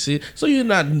 Oh, you see, so you're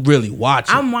not really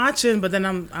watching. I'm watching, but then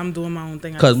I'm doing my own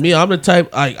thing. Cause me, I'm the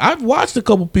type. Like I've watched a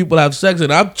couple people have sex,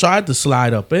 and I've tried to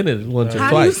slide up in it once or How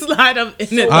do you twice. slide up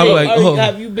in it? I'm Wait, like, oh.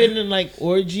 have you been in like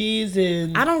orgies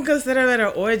and? I don't consider it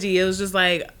an orgy. It was just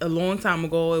like a long time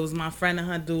ago. It was my friend and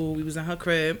her dude. We was in her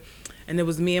crib, and it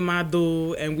was me and my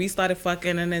dude, and we started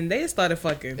fucking, and then they started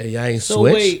fucking. And y'all ain't So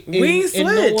switch. wait, We ain't and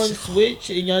no switch. one switched,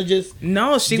 and y'all just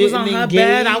No, she was on Didn't her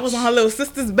bed. I engage? was on her little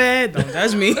sister's bed. Don't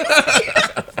judge me.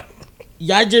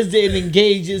 y'all just didn't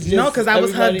engage. It's just No, because I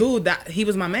was her everybody- dude. That he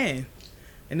was my man,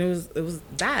 and it was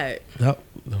that. No,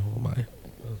 my.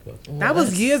 That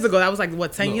was years ago. That was like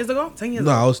what 10 years ago. 10 years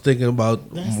No, ago. I was thinking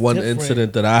about That's one different.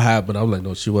 incident that I had, but I'm like,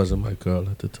 no, she wasn't my girl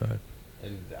at the time.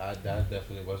 And that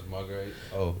definitely was Marguerite.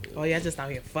 Oh, Oh yeah, just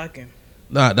out here fucking.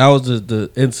 Nah, that was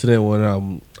the incident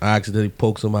when I accidentally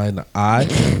poked somebody in the eye.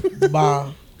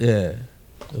 Bah. Yeah,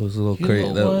 it was a little You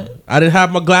crazy. know what? I didn't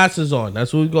have my glasses on.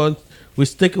 That's what we're going. We're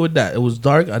sticking with that. It was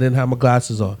dark. I didn't have my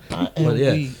glasses on. I am But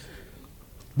yeah. weak.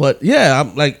 But yeah,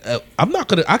 I'm like, I'm not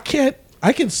gonna. I can't.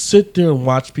 I can sit there and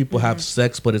watch people have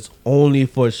sex, but it's only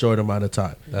for a short amount of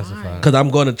time. that's a fact. Because I'm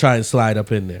going to try and slide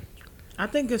up in there. I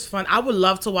think it's fun. I would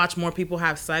love to watch more people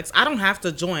have sex. I don't have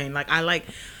to join. Like I like.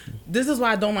 This is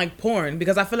why I don't like porn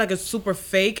because I feel like it's super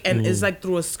fake and it's like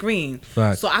through a screen.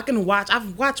 Right. So I can watch.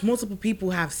 I've watched multiple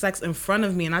people have sex in front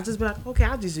of me, and I just be like, okay,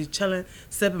 I'll just be chilling,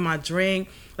 sipping my drink.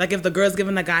 Like if the girl's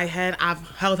giving the guy head, I've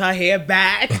held her hair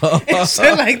back and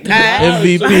shit like that. Wow,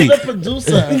 MVP. So you're the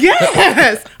producer.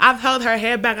 Yes, I've held her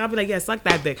hair back. I'll be like, yeah, suck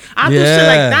that dick. I'll do shit Yeah.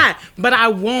 like that, but I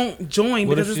won't join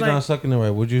What if because she's it's not like, sucking it right?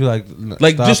 Would you like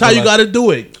Like stop just how her, you like- got to do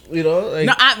it. You know. Like,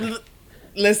 no,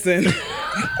 listen.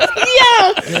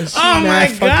 Yeah, she Oh my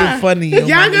mad fucking god, funny. Yo, y'all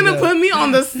my gonna nigga. put me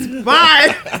on the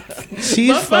spot.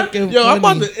 She's fucking Yo, I'm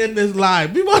about funny. to end this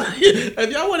live.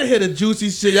 If y'all want to hear the juicy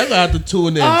shit, y'all gonna have to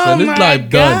tune in. Oh So this my live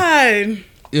done. god.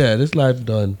 Yeah, this live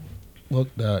done. Fuck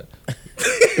that.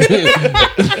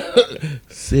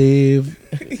 Save.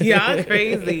 Y'all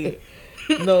crazy.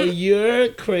 No, you're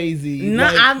crazy. No,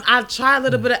 Like, I try a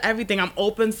little bit of everything. I'm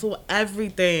open to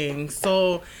everything.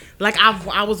 So, like,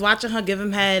 I was watching her give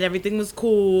him head. Everything was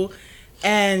cool,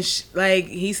 and like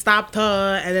he stopped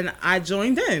her, and then I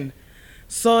joined in.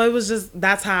 So it was just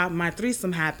that's how my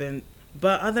threesome happened.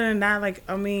 But other than that, like,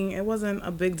 I mean, it wasn't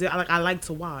a big deal. Like, I like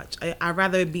to watch. I'd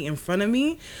rather it be in front of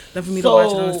me than for me to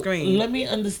watch it on the screen. Let me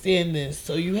understand this.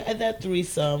 So you had that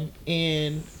threesome,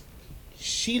 and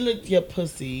she licked your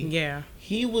pussy. Yeah.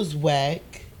 He was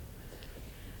whack,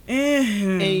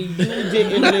 Mm,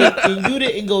 and you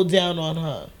didn't go down on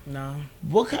her. no.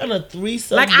 What kind of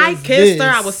threesome? Like, I was kissed her.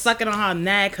 this? I was sucking on her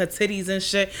neck, her titties and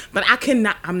shit. But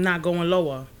I'm not going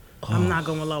lower. I'm not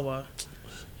going lower.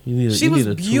 You need. She you was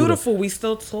need a tutor. beautiful. We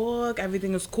still talk.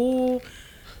 Everything is cool.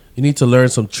 You need to learn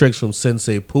some tricks from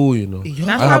Sensei Pooh. You know. That's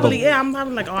I have probably a- it. I'm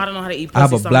probably like, oh, I don't know how to eat pussy. I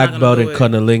have a so I'm black not belt gonna in do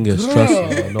it. cunnilingus. Trust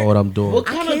me, I know what I'm doing. What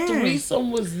kind of can't.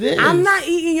 threesome was this? I'm not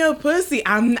eating your pussy.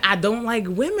 I don't like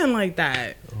women like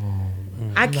that.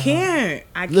 I can't.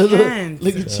 I can't.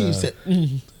 Look at Chief said,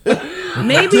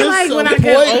 Maybe like when I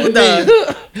get older.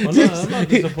 Oh, no, I'm not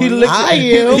He disappointed. licked, I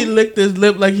am. he licked his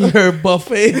lip like he heard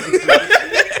buffet.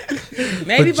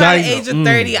 Maybe by Vagina. the age of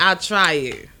 30, I'll try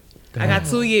it. I got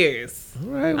 2 years.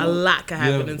 Right. A lot can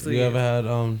happen in 2 You years. ever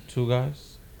had two guys?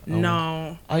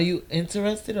 No, "Are you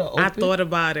interested or open?" I thought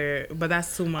about it, but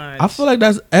that's too much. I feel like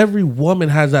that's every woman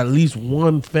has at least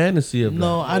one fantasy of that.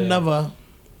 No, I never.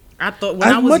 I thought when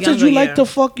I As was much as younger, you like yeah. to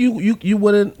fuck, you wouldn't.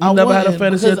 You I never had a wouldn't,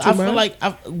 fantasy of because two I feel men? like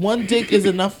one dick is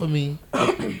enough for me.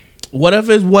 What if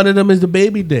it's one of them is the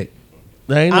baby dick?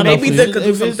 That ain't I enough Baby for dick you. could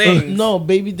do some things. No,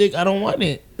 baby dick, I don't want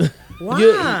it.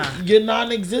 Why? You're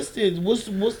non-existent. What's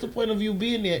the point of you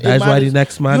being there? It That's might why as- the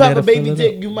next man You there have a to baby fill it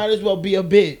dick. up. You might as well be a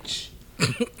bitch.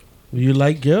 You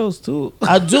like girls too.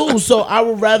 I do. So I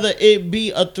would rather it be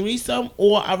a threesome,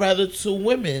 or I'd rather 2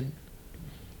 women.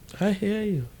 I hear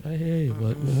you.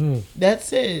 But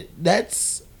That's it.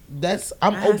 That's.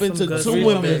 I'm I had open some to good 2 threesomes.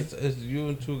 women. It's you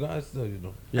and two guys still, you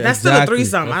know. yeah, That's still a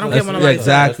threesome. I don't care what nobody says.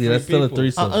 Exactly. That's That's three still a people. I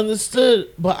threesome. understood,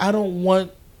 but I don't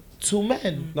want 2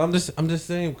 men. No, I'm just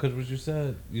saying because what you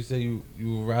said. You say you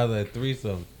would rather a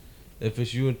threesome. If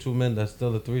it's you and 2 men, that's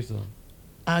still a threesome.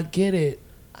 I get it.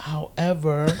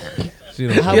 However, She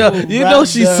don't- I Yeah, would you know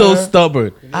she's so rather-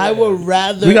 stubborn. I would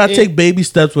rather. We gotta take baby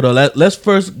steps with her. Let's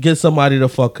first get somebody to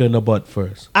fuck her in the butt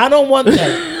first. I don't want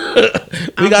that.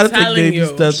 We I'm gotta take telling baby you.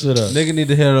 steps with her. Nigga need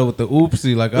to hit her with the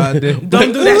oopsie like I did.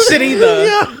 Don't do that shit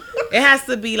either. It has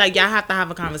to be like y'all have to have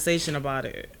a conversation about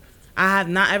it. I have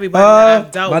not everybody that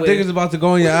I've dealt my with. dick is about to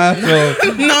go in your ass.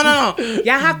 So No.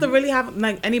 Y'all have to really have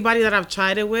like anybody that I've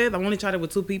tried it with. I've only tried it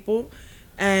with 2 people,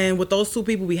 and with those 2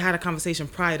 people, we had a conversation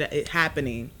prior to it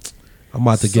happening. I'm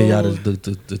about to get y'all So-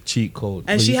 the cheat code.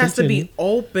 And But she you has to continue. be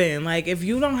open. Like if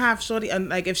you don't have shorty, and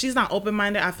like if she's not open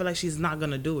minded, I feel like she's not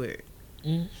gonna do it.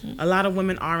 A lot of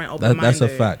women aren't open minded. That's a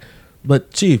fact.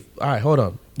 But Chief, all right, hold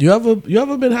on. You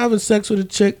ever been having sex with a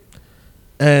chick,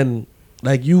 and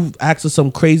like you asked her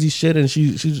some crazy shit, and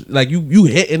she's like you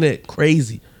hitting it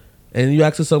crazy, and you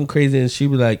asked her something crazy, and she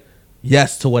be like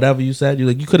yes to whatever you said.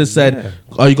 You could have said,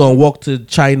 "Are you gonna walk to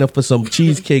China for some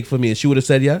cheesecake for me?" And she would have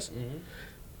said yes.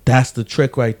 That's the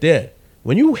trick right there.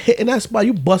 When you hitting that spot,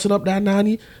 you busting up that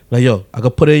 90. Like yo, I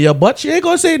could put it in your butt. She ain't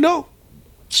gonna say no.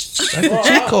 That's the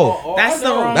cheat code. That's the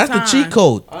wrong That's the time. cheat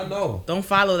code. I know. Don't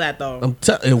follow that though. It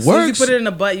As soon as works. you put it in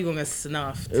the butt, you gonna get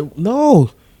snuffed.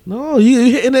 No, you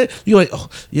hitting it. You like, oh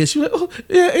yeah. She like, oh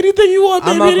yeah. Anything you want,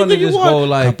 baby. I'm not gonna anything you just want. go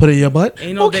like- I put it in your butt.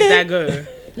 Ain't no dick that good.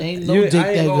 Ain't no You, dick I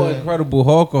ain't that go good. Incredible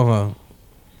Hulk on her.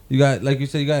 You got, like you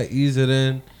said, you got to ease it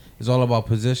in. It's all about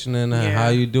positioning and Yeah. how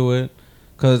you do it.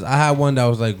 Cause I had one that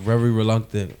was like very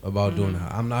reluctant about doing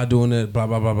that. I'm not doing it. Blah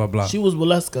blah blah blah blah. She was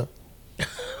Waleska.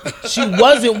 She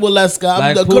wasn't Waleska. I'm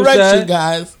Like the Pooh correction, said.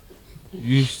 guys.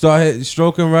 You start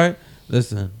stroking right.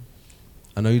 Listen,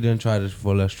 I know you didn't try this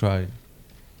before. Let's try it.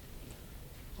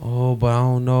 Oh, but I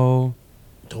don't know.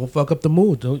 Don't fuck up the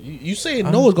mood. Don't you saying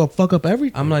no is gonna fuck up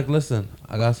everything. I'm like, listen,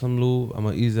 I got some lube. I'm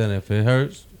gonna ease in. If it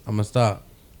hurts, I'm gonna stop.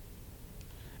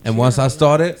 And once I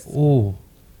started, ooh,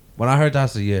 when I heard that, I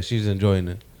said, yeah, she's enjoying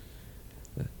it.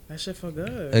 That shit feel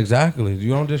good. Exactly. You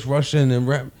don't just rush in and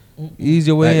rap. Ease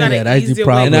your way You in. gotta Yeah, that's ease the your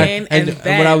problem. way And, in, and,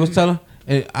 then what I was telling,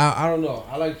 and I don't know.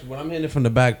 I like to, when I'm hitting it from the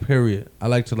back. Period. I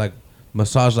like to like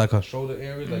massage like her shoulder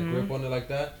areas, like grip on it like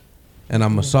that, and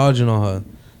I'm massaging on her.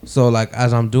 So like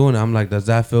as I'm doing it, I'm like, does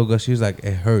that feel good? She's like,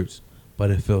 it hurts, but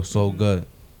it feels so good.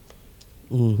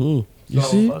 Mm-hmm. You So-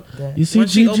 see? Fuck that. You see?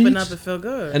 Once you open GG? up, it feel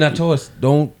good. And I told her,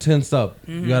 don't tense up.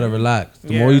 You gotta relax.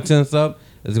 The more Yeah. you tense up,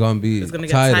 it's gonna be it's gonna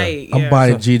get tighter. tight. I'm yeah.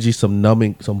 buying Gigi some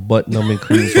butt numbing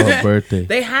cream for her birthday.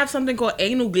 They have something called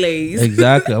anal glaze.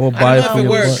 Exactly. I'm gonna buy it I for don't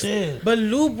your know if it butt. works. Shit. But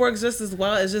lube works just as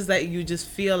well. It's just that you just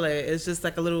feel it. It's just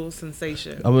like a little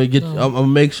sensation. I'm gonna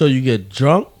make sure you get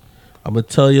drunk. I'm gonna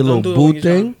tell you a Don't do little it when boo you're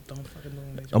thing. drunk. Don't fucking do it when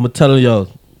you're drunk. I'm gonna tell him, yo,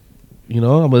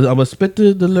 I'm gonna spit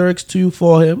the lyrics to you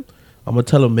for him. I'm gonna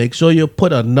tell him, make sure you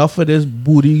put enough of this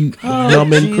booty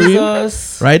numbing cream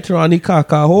Jesus. right around the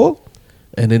caca hole,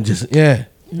 and then just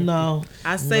No.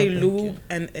 I say lube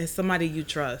and it's somebody you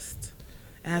trust.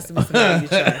 It has to be somebody you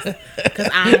trust. Because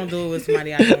I don't do it with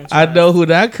somebody I don't trust. I know who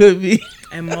that could be.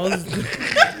 And most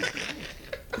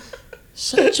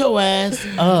Shut your ass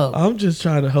up. I'm just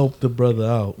trying to help the brother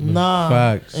out. man. Nah.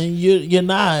 Facts. And you're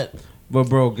not. But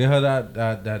bro, get her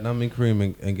that numbing cream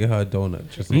and get her a donut.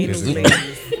 Just in anal case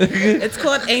glaze. It's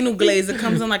called anal glaze. It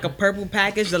comes in like a purple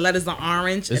package. The letters are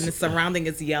orange and the surrounding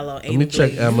is yellow. Let me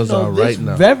check glaze. Amazon this right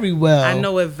now. very well. I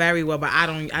know it very well, but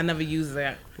I never use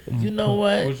that. You know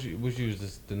what? Which use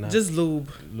this? The Just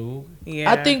lube. lube.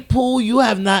 Yeah. I think, Pooh, you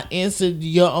have not answered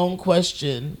your own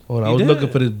question. Hold on, I You was did. looking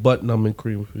for this butt numbing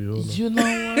cream for you. Hold on. You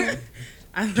know what?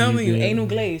 I'm telling you, anal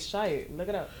glaze. Try it. Look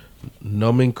it up.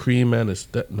 Numbing cream and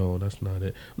no, that's not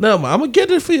it. No, I'm gonna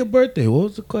get it for your birthday. What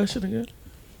was the question again?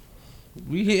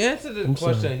 He answered the I'm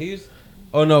question. sorry. He's.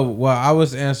 Oh no! Well, I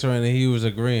was answering and he was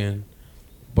agreeing.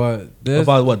 But this.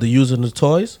 About what? The using the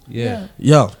toys? yeah.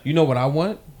 Yo. You know what I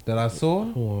want that I saw?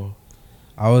 Oh,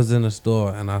 I was in the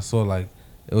store and I saw like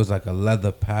it was like a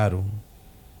leather paddle.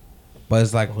 But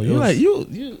it's like oh, you like you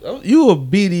a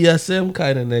BDSM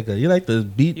kind of nigga. You like the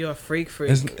beat. You're a freak.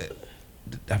 It's,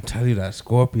 I'm telling you that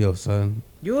Scorpio, son.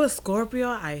 You're a Scorpio?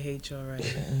 I hate you already.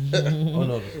 Oh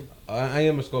no, I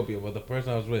am a Scorpio, but the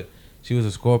person I was with, she was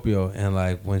a Scorpio, and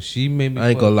like when she made me, I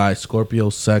ain't gonna lie,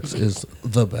 Scorpio sex is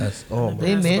the best. Oh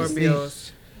They my. nasty.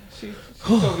 Scorpios. She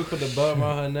told me to put the belt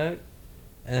around her neck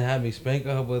and had me spank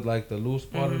her with like the loose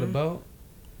part of the belt.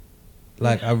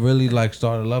 Like I really like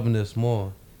started loving this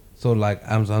more. So like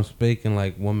I'm spanking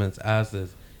like women's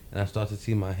asses, and I start to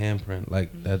see my handprint.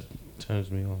 Like that turns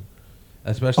me on,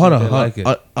 especially Hold if on, they like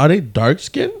it. are they dark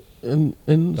skin? In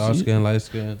Dark skin, light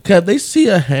skin. If they see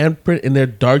a handprint in their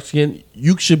dark skin,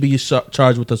 you should be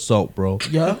charged with assault, bro.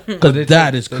 Yeah. Because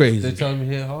that is crazy. They tell me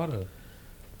hit harder.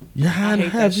 Your hand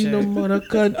hate that heavy, shit. no mother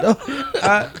cunt.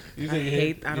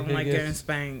 I don't like getting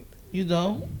spanked. You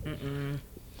don't? I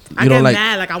You get don't like-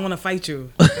 mad like I want to fight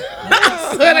you.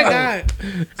 I swear to God.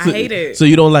 I hate it. So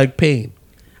you don't like pain.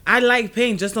 I like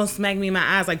pain. Just don't smack me in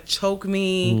my eyes. Like choke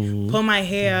me, pull my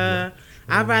hair.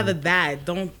 I'd rather that.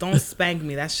 Don't spank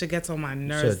me. That shit gets on my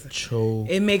nerves. Said choke.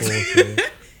 It makes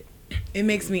it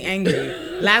makes me angry.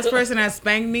 Last person that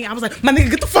spanked me, I was like, my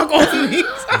nigga, get the fuck off me.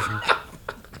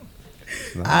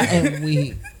 I am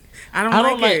weak. I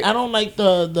don't like it. I don't like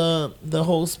the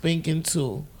whole spanking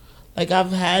too. Like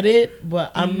I've had it,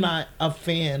 but I'm not a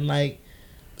fan. Like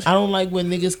I don't like when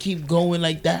niggas keep going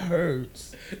like that hurts.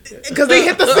 Because they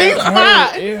hit the same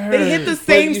spot. It hurt. They hit the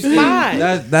same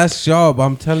spot. That's y'all, but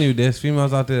I'm telling you, there's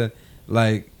females out there.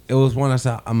 Like it was one I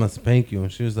said, I'm gonna spank you,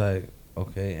 and she was like,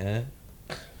 okay,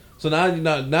 So now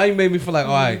you made me feel like,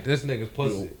 all right, this nigga's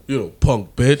pussy. You know,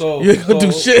 punk bitch. So, you ain't gonna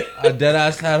do shit. I dead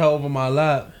ass had her over my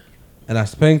lap, and I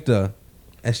spanked her,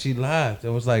 and she laughed. It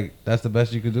was like, that's the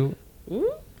best you could do.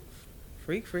 Ooh.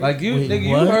 Freak. Like you, Wait,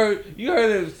 nigga, what?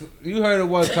 you heard it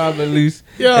one time at least.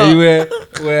 Yeah. And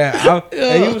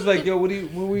and he was like, yo, what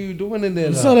were you doing in there?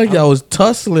 It sounded like y'all was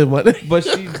tussling, my nigga.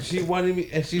 But she wanted me,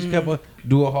 and she kept on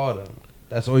do it harder.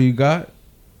 That's all you got.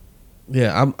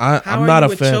 Yeah, I'm are not you a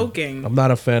with fan. choking? I'm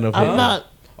not a fan of I'm it. not.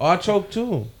 Oh, I choked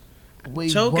too.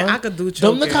 Wait, Choking, what? I could do Them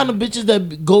choking. the kind of bitches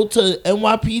that go to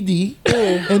NYPD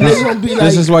and they gonna be like,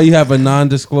 This is why you have a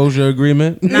non-disclosure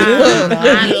agreement. Nah,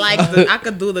 I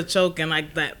could do the choking,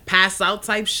 like that pass out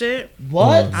type shit.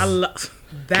 what? I love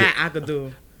that. I could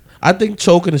do. I think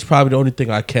choking is probably the only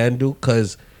thing I can do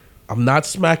because I'm not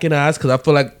smacking ass because I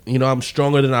feel like, you know, I'm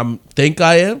stronger than I think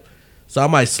I am. So I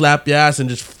might slap your ass and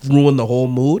just ruin the whole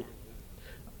mood.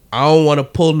 I don't want to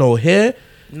pull no hair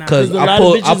Nah. because 'Cause a I lot of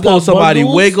pull bitches somebody's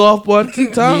got wig bundles. off one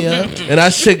time. Yeah. And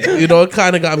that shit, you know, it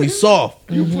kind of got me soft.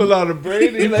 You pull out a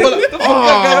braid. You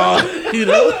You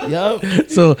know? Yup.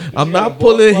 So I'm not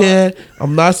pulling hair.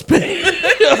 I'm not spanking.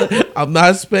 I'm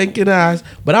not spanking ass,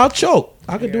 but I'll choke.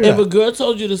 I can do If a that. girl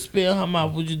told you to spare her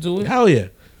mouth, would you do it? Hell yeah.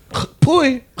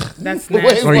 Puy. That's Wait,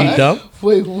 nasty. Are you what? dumb?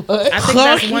 Wait, what? I think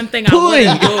that's one thing I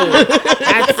wouldn't do.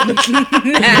 That's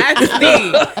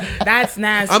nasty. That's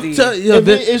nasty. I'm telling you,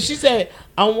 If she said,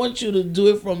 I want you to do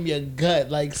it from your gut,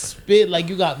 like spit, like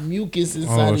you got mucus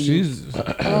inside Oh, of you. she's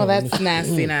Oh, that's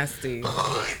nasty. if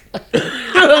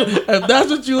that's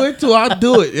what you into, I'll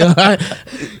do it.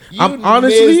 I'm You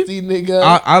honestly, nasty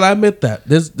nigga. I'll admit that.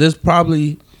 There's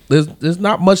probably there's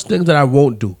not much things that I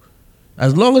won't do.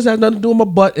 As long as it has nothing to do with my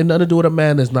butt and nothing to do with a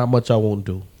man, there's not much I won't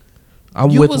do. I'm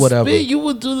you with would whatever. spit. You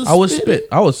would do the I would spit. spit.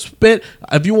 I would spit.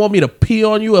 If you want me to pee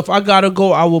on you, if I gotta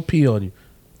go, I will pee on you.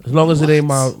 As long as it ain't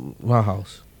my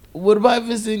house. What about if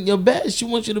it's in your bed? She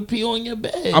wants you to pee on your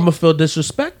bed. I'm gonna feel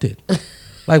disrespected.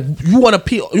 Like you want to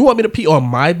pee? You want me to pee on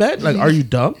my bed? Like, are you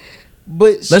dumb?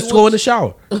 but she Let's go in wants- the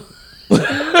shower.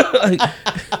 Like,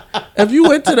 if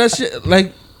you into that shit,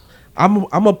 like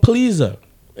I'm a pleaser.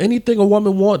 Anything a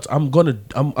woman wants, I'm willing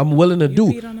to You do.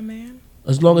 peed on a man?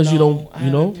 As long as you No, don't, I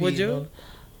you know. haven't Would peed you?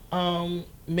 on-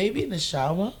 maybe in the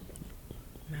shower.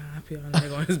 Nah, I pee on a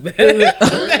nigga on his bed.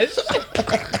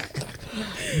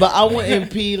 But I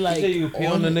wouldn't pee like you pee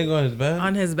on the nigga on his bed.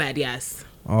 On his bed, yes.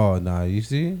 Oh nah, you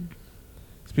see,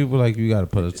 it's people like you gotta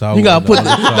put a towel. You gotta on put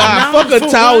the shower. nah, fuck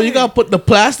a towel. You gotta put the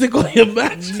plastic on your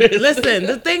mattress. Listen,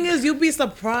 the thing is, you'd be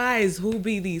surprised who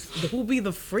be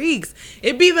the freaks.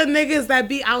 It be the niggas that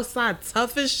be outside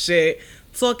tough as shit,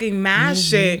 talking mad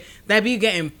shit, that be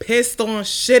getting pissed on,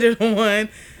 shitted on,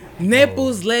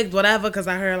 nipples licked, whatever. Because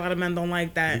I heard a lot of men don't like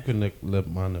You that. can lip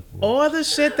my nipple. All the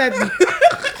shit that,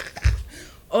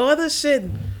 all the shit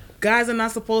guys are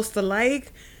not supposed to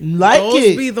like. like Those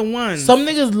it. be the ones. Some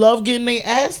niggas love getting their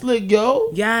ass licked,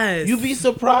 yo. Yes. You be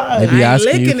surprised. Maybe I ain't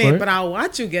asking you licking for it, it? but I'll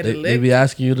watch you get They, it they licked. be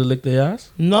asking you to lick their ass.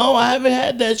 No, I haven't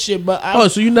had that shit, but Oh,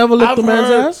 so you never licked the man's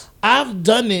heard- ass? I've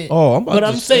done it. Oh, I'm about but to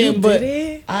I'm say saying, you but did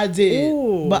it? I did.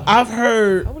 Ooh. But I've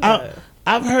heard, would that?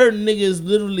 I've heard niggas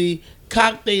literally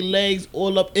cock their legs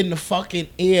all up in the fucking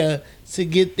air to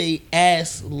get their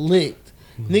ass licked.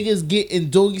 Niggas get in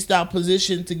doggy style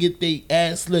position to get their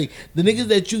ass licked. The niggas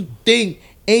that you think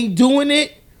ain't doing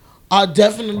it are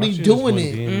definitely doing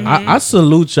it. I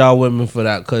salute y'all women for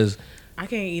that because I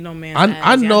can't eat no man's I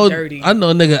ass. Yeah, know I'm dirty. I know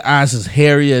a nigga ass is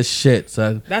hairy as shit,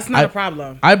 son. That's not I- a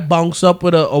problem. I bounced up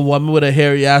with a woman with a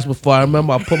hairy ass before. I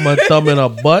remember I put my thumb in her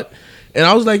butt, and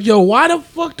I was like, "Yo, why the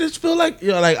fuck this feel like?"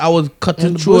 Yo, like I was cutting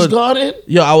In the through Busch it. Garden?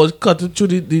 Yo, I was cutting through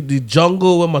the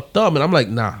jungle with my thumb, and I'm like,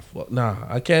 nah,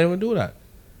 I can't even do that.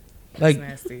 Like,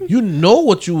 nasty. you know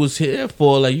what you was here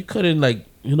for. Like, you couldn't, like,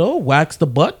 you know, wax the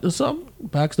butt or something,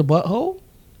 wax the butthole.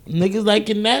 Niggas like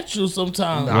it natural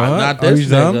sometimes. Nah, What? not Are this you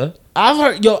dumb? nigga. I've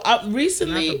heard, Not the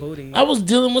recently booty. I was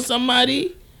dealing with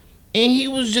somebody, and he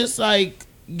was just like,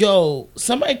 yo,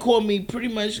 somebody called me pretty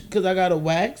much because I got a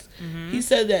wax. He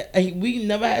said that we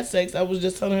never had sex. I was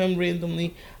just telling him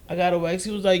randomly, I got a wax.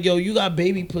 He was like, yo, you got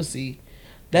baby pussy.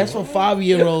 That's for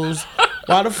 5-year-olds.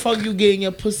 Why the fuck you getting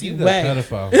your pussy He's a waxed?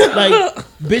 pedophile. Like,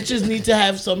 bitches need to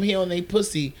have some hair on their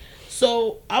pussy.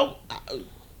 So,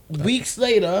 weeks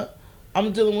later,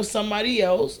 I'm dealing with somebody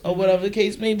else, or whatever the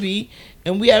case may be,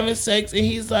 and we having sex, and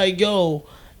he's like, yo,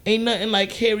 ain't nothing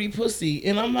like hairy pussy.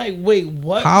 And I'm like, wait,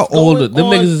 what? How old are them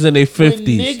niggas? Is in their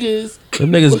 50s. Niggas,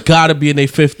 Them niggas gotta be in their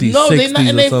 50s, no, 60s they're not in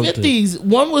or their something. 50s.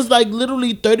 One was like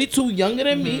literally 32, younger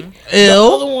than me. Ew.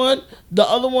 The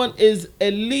other one is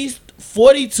at least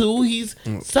 42. He's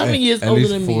 7 years At older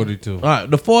least than me. 42. All right,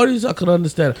 the 40s I could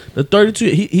understand. The 32,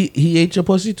 he ate your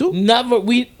pussy too? Never.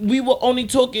 We were only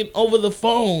talking over the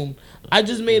phone. I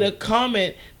just made a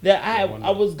comment that I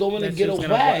was going to That get you a was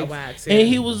gonna wax, get a wax, and yeah.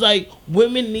 he was like,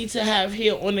 "Women need to have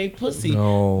hair on their pussy.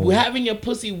 No. Having your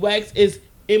pussy waxed is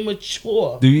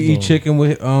immature." Do you eat chicken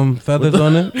with feathers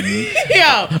on it?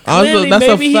 Yeah. Clearly, That's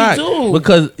maybe a he fact. do.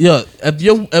 Because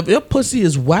if your pussy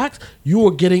is waxed, you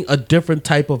are getting a different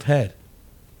type of head.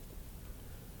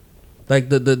 Like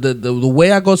the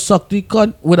way I go suck the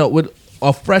cunt with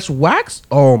a fresh wax.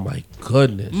 Oh my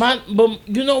goodness. But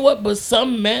you know what? But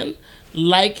some men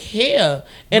like hair,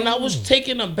 and I was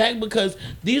taken aback because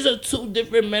these are two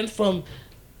different men from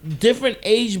different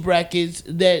age brackets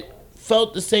that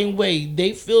felt the same way.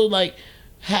 They feel like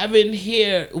having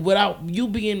hair without you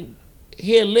being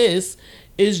hairless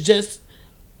is just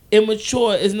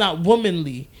immature. Is not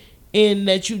womanly, and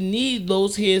that you need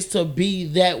those hairs to be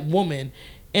that woman.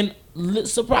 And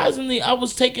surprisingly, I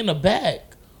was taken aback.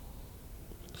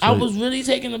 I was really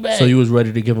taken aback. So you was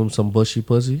ready to give him some bushy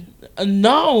pussy?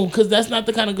 No, because that's not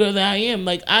the kind of girl that I am.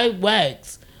 Like, I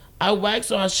wax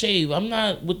or I shave. I'm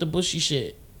not with the bushy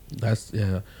shit.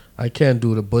 I can't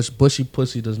do the bushy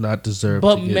pussy does not deserve.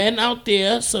 But to get, men out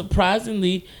there,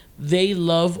 surprisingly, they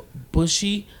love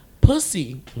bushy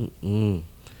pussy.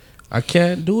 I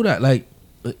can't do that. Like,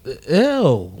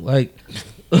 ew. Like,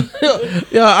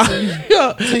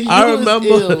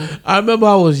 I remember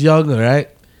I was younger, right?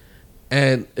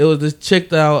 And it was this chick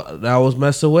that I was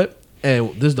messing with, and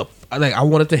I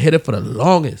wanted to hit it for the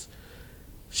longest.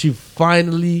 She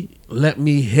finally let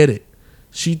me hit it.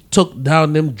 She took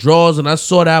down them drawers, and I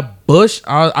saw that bush.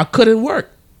 I couldn't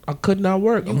work. I could not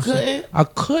work. I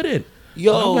couldn't.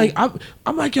 Yo.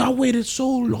 I'm like, yo, I waited so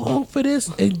long for this,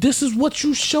 and this is what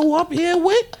you show up here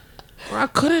with? I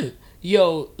couldn't.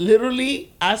 Yo,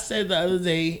 literally, I said the other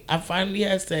day, I finally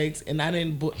had sex, and I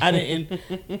didn't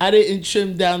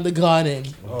trim down the garden.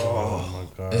 Oh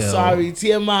my god. Sorry,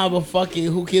 TMI, but fuck it,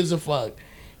 who gives a fuck?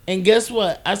 And guess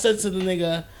what? I said to the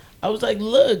nigga, I was like,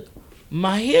 look,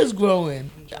 my hair's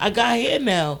growing. I got hair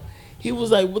now. He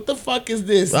was like, what the fuck is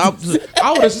this? I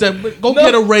would have said, go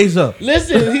get a razor.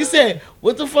 Listen, he said,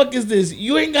 what the fuck is this?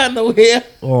 You ain't got no hair.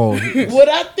 Oh, What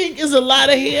I think is a lot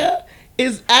of hair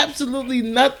is absolutely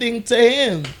nothing to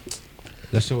him.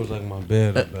 That shit was like my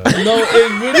bed. No,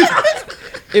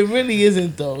 it really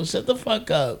isn't though. Shut the fuck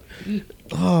up.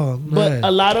 oh man. But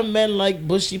a lot of men like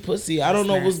bushy pussy. I don't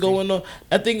know what's going on.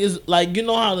 I think it's like, you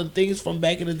know how the things from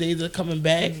back in the days are coming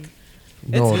back.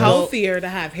 No, It's no. healthier to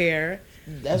have hair,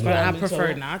 That's but what I I've been prefer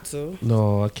told. not to.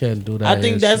 No, I can't do that. I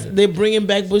think they're bringing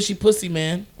back bushy pussy,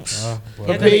 man. I'm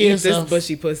Prepare gonna eat yourself. this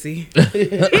bushy pussy.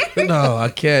 no, I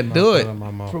can't do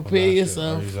it. Prepare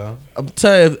yourself. I'm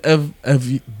telling you,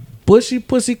 if bushy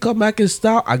pussy come back in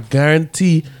style, I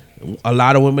guarantee a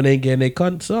lot of women ain't getting their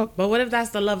cunt sucked. But what if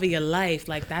that's the love of your life?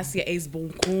 Like that's your ace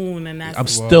boom coon, and that's. I'm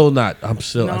still not. I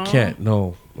No? can't.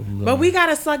 No. But we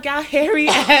gotta suck y'all hairy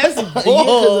ass balls. Yeah, because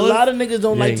a lot of niggas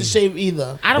don't like Yeah. to shave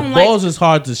either. I The don't like. balls is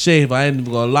hard to shave. I ain't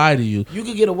even gonna lie to you. You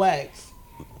could get a wax.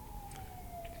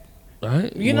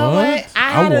 Right? You know what?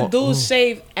 I had a want- dude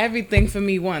shave everything for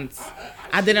me once.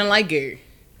 I didn't like it.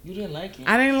 You didn't like it?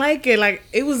 I didn't like it. Like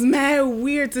it was mad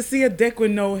weird to see a dick with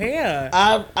no hair.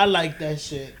 I like that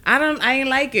shit. I ain't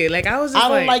like it. Like I was just I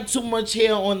don't like too much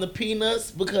hair on the peanuts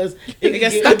because It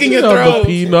gets stuck in You your know, throat. the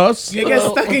peanuts. It gets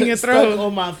stuck in your throat. Stuck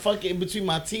on my fucking between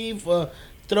my teeth or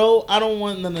throat. I don't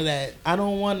want none of that. I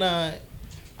don't want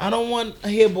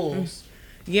hair balls.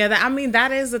 Yeah,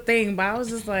 that is the thing. But I was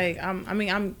just like,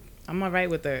 I'm alright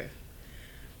with her.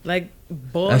 Like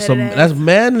bullheaded That's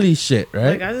manly shit,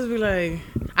 right? Like I just be like,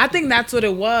 I think that's what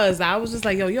it was. I was just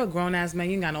like, yo, you're a grown ass man.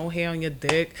 You ain't got no hair on your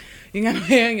dick. You ain't got no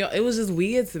hair on your. It was just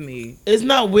weird to me. It's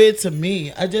not weird to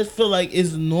me. I just feel like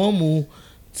it's normal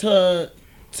to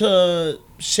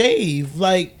shave.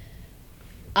 Like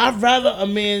I'd rather a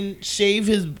man shave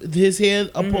his hair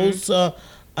opposed to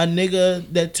a nigga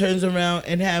that turns around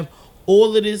and have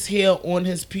all of this hair on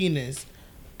his penis.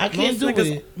 I can't do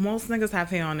it. Most niggas have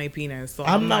hair on their penis, so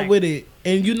I'm not like, with it.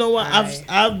 And you know what? Right.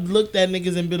 I've looked at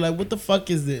niggas and been like, what the fuck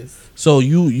is this? So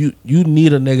you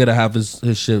need a nigga to have his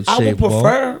shit shaved. I would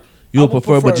prefer. You would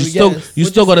prefer, but you still yes. you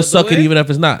Would still you gotta still suck do it it? even if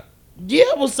it's not. Yeah,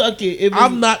 I will suck it. If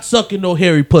I'm not sucking no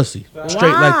hairy pussy straight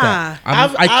like that.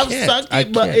 I've can't. sucked I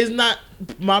it, but can't. it's not.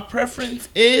 My preference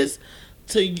is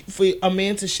for a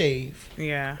man to shave.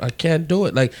 Yeah. I can't do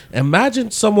it. Like,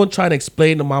 imagine someone trying to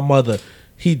explain to my mother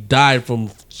he died from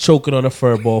choking on a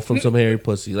fur ball from some hairy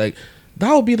pussy. Like,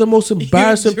 that would be the most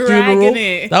embarrassing dragging funeral.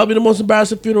 it. That would be the most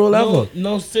embarrassing funeral ever.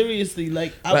 No, seriously.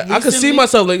 Like I could see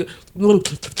myself like, no,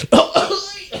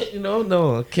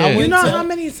 I can't. You know to- how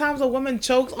many times a woman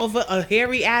chokes over a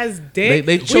hairy ass dick?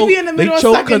 They We choke. be in the They middle of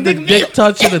choke sucking because the dick. dick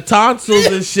touching the tonsils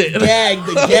and shit. the gag,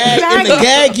 and the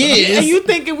gag is. And you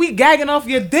thinking we gagging off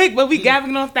your dick, but we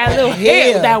gagging off that little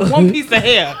hair, Hair. that one piece of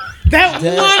hair. That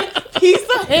one piece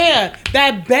of hair,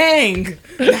 that bang.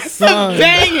 That's Son. a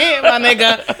bang hair, my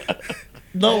nigga.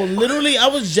 No, literally, I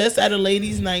was just at a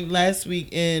ladies' night last week,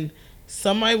 and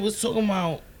somebody was talking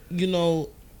about,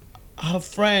 her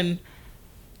friend,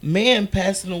 man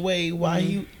passing away while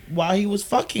he was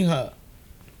fucking her.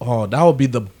 Oh, that would be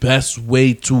the best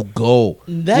way to go.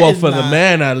 That well, is for the not-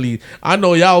 man at least. I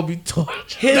know y'all will be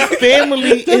tortured. His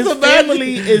family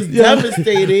is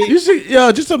devastated. You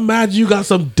should, just imagine you got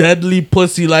some deadly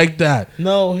pussy like that.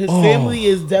 No, his family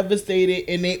is devastated,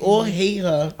 and they all hate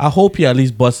her. I hope he at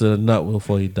least busted a nut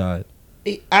before he died.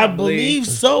 I believe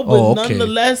so, but Oh, okay.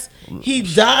 nonetheless, he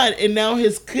died, and now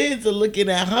his kids are looking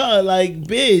at her like,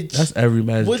 bitch. That's every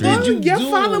man's What dream. did you Your do?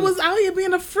 father was out here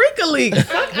being a freak a league.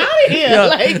 Fuck out of here. Yeah,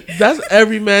 Like, that's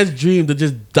every man's dream to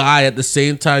just die at the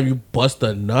same time you bust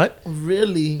a nut.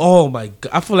 Really? Oh my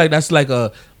god, I feel like that's like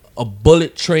a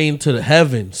bullet train to the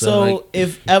heavens. So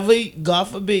if ever, God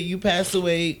forbid, you pass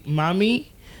away,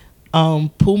 mommy,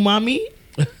 poo mommy,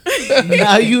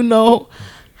 now you know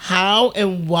how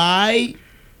and why,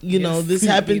 this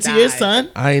happened to your died. son.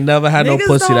 I ain't never had no niggas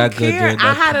pussy don't that good. care. during I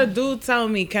that had time. a dude tell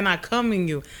me, "Can I come in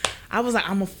you?" I was like,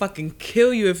 "I'm gonna fucking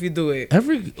kill you if you do it."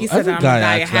 Every He said, every "I'm guy gonna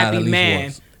die a asks that at happy least man."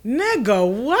 once.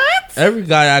 Nigga, what? Every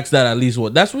guy asks that at least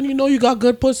once. That's when you know you got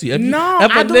good pussy. If you, No, if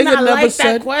a I do nigga not never like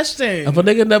said, that question. If a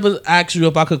nigga never asks you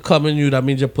if I could come in you, that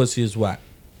means your pussy is whack.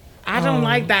 I don't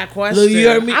like that question. Look, you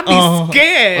heard me? I be A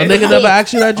scared. nigga never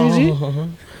asked you that, Gigi?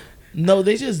 No,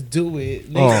 they just do it.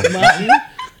 Oh.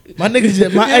 My nigga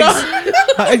just, my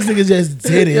ex nigga just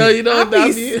did it. Yo, you know I what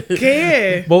that be means?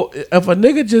 scared. But if a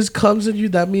nigga just comes in you,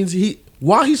 that means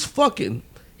while he's fucking,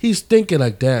 he's thinking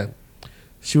like, damn,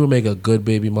 she would make a good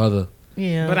baby mother.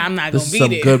 Yeah. But I'm not This gonna is beat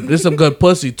some it. good. This is some good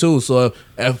pussy too. So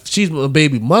if she's a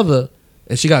baby mother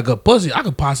and she got good pussy, I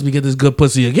could possibly get this good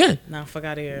pussy again. Nah, fuck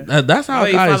out of here. That's how Oh, a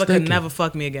your guy is father could thinking. never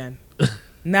fuck me again.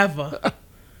 Never.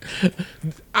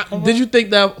 Did you think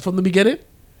that from the beginning?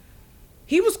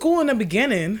 He was cool in the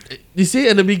beginning. You see,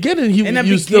 in the beginning, In the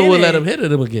you still would let beginning. him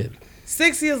hit him again.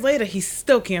 6 years later, he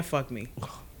still can't fuck me.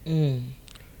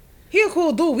 He a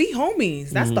cool dude. We homies.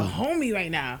 That's the homie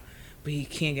right now. But he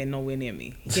can't get nowhere near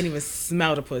me. He can't even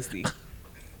smell the pussy.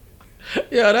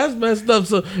 Yeah, that's messed up.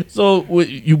 So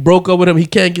you broke up with him. He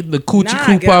can't get the coochie Nah,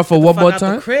 get coupon for the one fuck more out the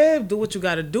time. crib, do what you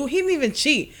gotta do. He didn't even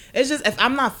cheat. It's just if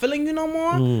I'm not feeling you no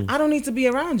more, I don't need to be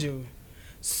around you.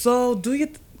 So do your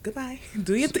goodbye.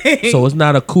 Do your thing. So it's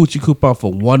not a coochie coupon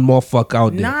for one more fuck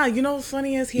out there. Nah, you know what's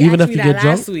funny is he Even asked if me you that get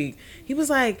last drunk? week. He was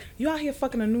like, "You out here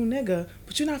fucking a new nigga,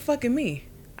 but you're not fucking me.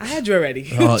 I had you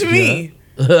already. Oh, what you yeah. mean?"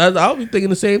 I'll be thinking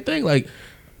the same thing. Like,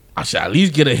 I should at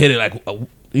least get a hit it, like,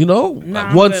 Nah, like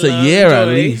I'm once good, a love. year at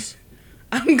Enjoy. least.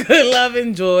 I'm good, love,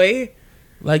 enjoy.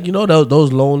 Like,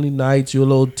 those lonely nights, you're a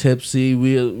little tipsy.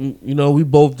 We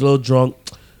both a little drunk.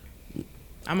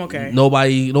 I'm okay.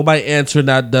 Nobody answering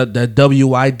that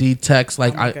WID text.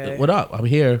 Like, I'm okay. what up? I'm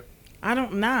here. I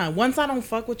don't Once I don't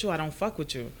fuck with you, I don't fuck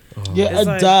with you. Yeah, It's a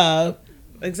like- dub.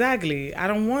 Exactly. I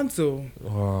don't want to.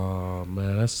 Oh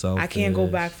man, that's selfish. I can't go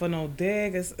back for no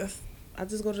dig. I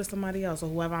just go to somebody else or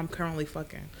whoever I'm currently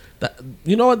fucking.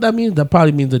 You know what that means? That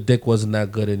probably means the dick wasn't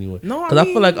that good anyway. No, I because I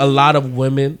feel mean- like a lot of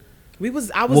women I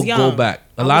was will young. go back.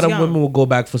 A I lot was of young. women will go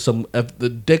back for some. If the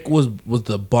dick was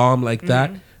the bomb like that,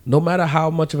 no matter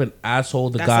how much of an asshole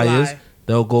the That's a guy is, lie.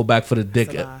 they'll go back for the dick.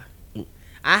 That's a lie.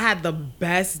 I had the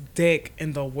best dick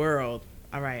in the world.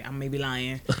 All right, I may be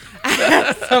lying. I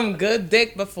had some good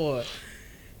dick before.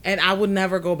 And I would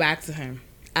never go back to him.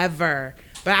 Ever.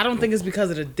 But I don't think it's because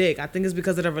of the dick. I think it's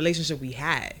because of the relationship we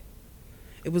had.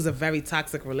 It was a very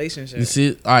toxic relationship. You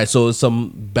see, all right. So it's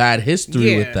some bad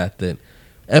history Yeah. with that then.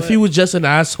 If he was just an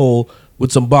asshole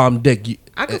with some bomb dick,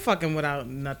 I could fuck him without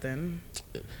nothing.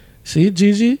 see,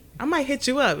 Gigi? I might hit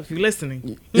you up if you're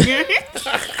listening.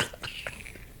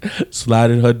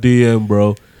 Slide in her DM,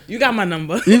 bro. You got my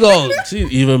number. You go, she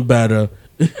even better.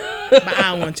 But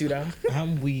I don't want you though.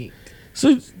 I'm weak.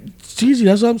 So, Gigi,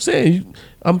 that's what I'm saying.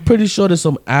 I'm pretty sure there's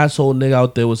some asshole nigga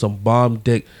out there with some bomb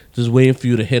dick just waiting for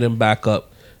you to hit him back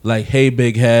up. Like, hey,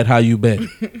 big head, how you been?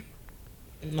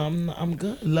 I'm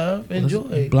good. Love,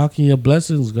 enjoy. Blocking your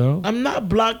blessings, girl. I'm not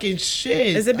blocking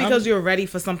shit. Is it because you're ready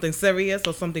for something serious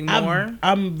or something more?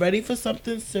 I'm ready for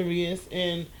something serious,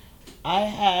 and I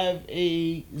have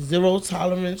a zero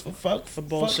tolerance for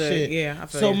bullshit. shit. Yeah, I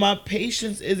feel so you. my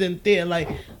patience isn't there. Like,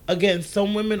 again,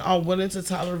 some women are willing to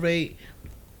tolerate,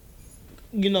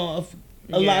 you know,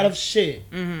 a lot of shit.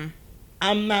 Mm-hmm.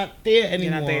 I'm not there anymore.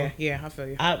 You're not there. Yeah, I feel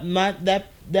you. I'm not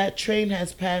that train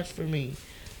has passed for me.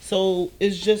 So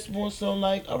it's just more so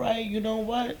like, all right, you know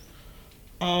what?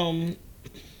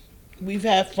 We've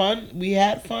had fun. We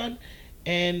had fun,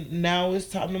 and now it's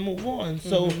time to move on.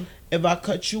 So if I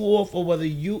cut you off, or whether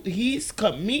he's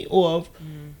cut me off,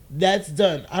 that's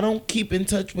done. I don't keep in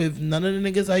touch with none of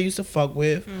the niggas I used to fuck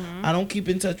with. I don't keep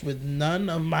in touch with none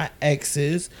of my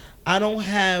exes. I don't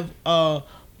have a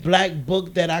black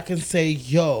book that I can say,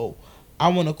 yo, I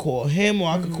want to call him, or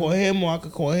I could call him, or I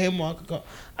could call him, or I could call.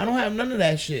 I don't have none of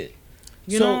that shit.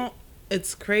 You know,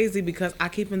 it's crazy because I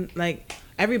keep in like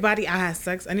anybody I had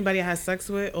sex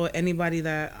with, or anybody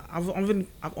that I've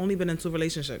only been in 2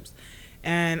 relationships,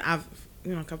 and I've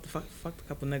fucked a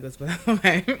couple niggas, but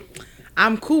okay.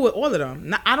 I'm cool with all of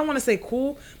them. I don't want to say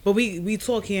cool, but we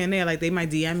talk here and there. Like, they might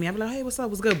DM me. I'm like, hey, what's up?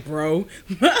 What's good, bro?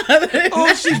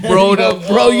 Oh, she broed up,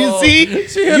 bro. You see,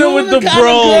 She hit him with the the kind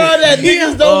bro. of girl that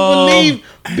niggas don't believe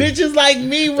bitches like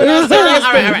me when I say that's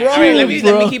all right. bro. Let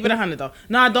me keep it 100 though.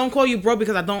 No, I don't call you bro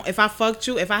because I don't. If I fucked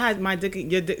you, if I had my dick in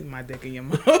your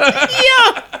mouth,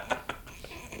 yeah.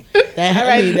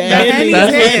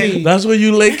 That's when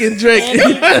you link and drink.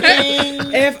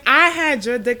 If I had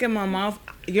your dick in my mouth,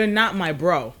 you're not my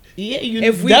bro. Yeah,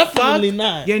 If we definitely fuck,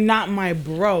 not. You're not my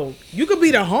bro. You could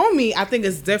be the homie. I think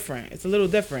it's different. It's a little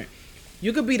different.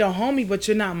 You could be the homie, but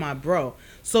you're not my bro.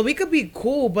 So we could be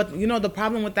cool, but the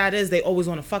problem with that is they always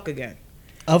want to fuck again.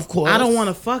 Of course. I don't want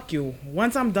to fuck you.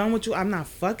 Once I'm done with you, I'm not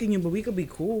fucking you, but we could be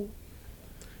cool.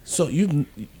 So you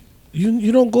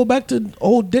don't go back to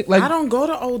old dick like I don't go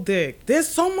to old dick. There's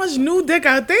so much new dick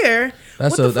out there.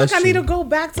 That's what the fuck that's I need true. to go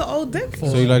back to old dick for?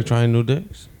 So you like trying new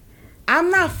dicks? I'm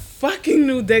not fucking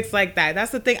new dicks like that.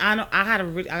 That's the thing. I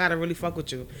gotta really fuck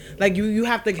with you. Like you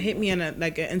have to hit me in an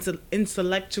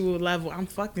intellectual level. I'm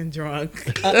fucking drunk.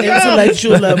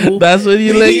 Intellectual level. That's when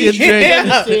you link and drink.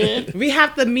 Yeah. We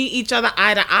have to meet each other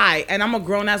eye to eye. And I'm a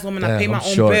grown ass woman. I Damn, pay my I'm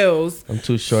own short. bills. I'm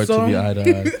too short So- to be eye to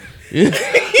eye.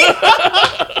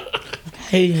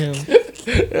 Hate him.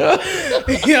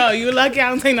 Yo, you lucky I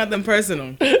don't take nothing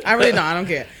personal. I really don't. I don't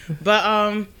care.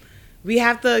 But we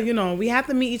have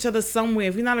to meet each other somewhere.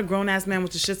 If you're not a grown ass man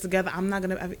with your shit together, I'm not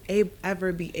gonna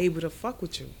ever be able to fuck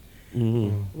with you.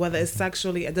 Mm-hmm. Whether it's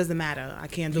sexually, it doesn't matter. I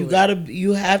can't do it.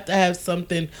 You have to have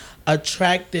something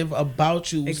attractive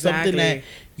about you. Exactly. Something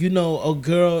that a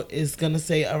girl is gonna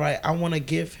say, all right, I want to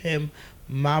give him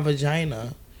my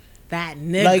vagina. That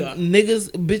nigga. Like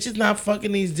bitches not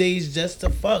fucking these days just to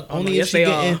fuck. Oh, Only no, if yes, she they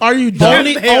getting. are. Are you dumb?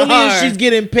 Only They are. if she's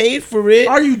getting paid for it.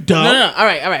 Are you dumb? No. All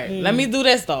right. Let me do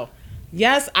this though.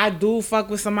 Yes, I do fuck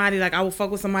with somebody. Like, I will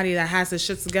fuck with somebody that has his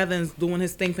shit together and is doing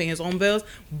his thing, paying his own bills.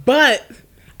 But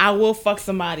I will fuck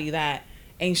somebody that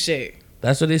ain't shit.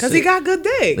 That's what they say. Because he got good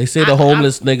dick. They say the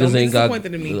homeless niggas don't be ain't got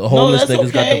disappointed in me. the homeless No, that's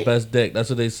niggas got okay. the best dick. That's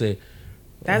what they say.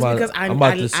 That's because I'm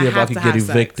about to see if I have can to get have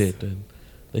sex. evicted. And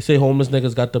they say homeless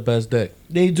niggas got the best dick.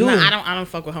 They do. Nah, I don't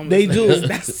fuck with homeless. They do. niggas.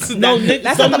 That's No,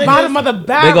 that's some at the niggas- bottom of the They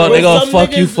barrel. gonna some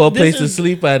fuck you niggas- for a this place to is-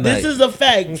 sleep at night. This is a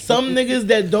fact. Some niggas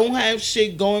that don't have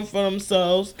shit going for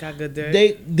themselves, Got good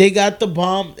dick. they got the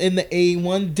bomb in the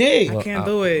A1 dick. I can't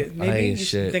do it. I Maybe ain't you should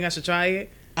shit. think I should try it.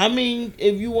 I mean,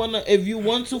 if you want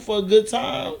to for a good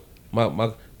time, My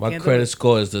Can't do credit it.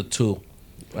 score is a 2.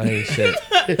 I ain't shit.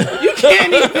 You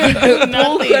can't even do full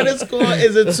nothing. credit score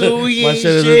is a 2. He My ain't shit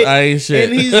is shit, I ain't shit.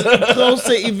 and he's close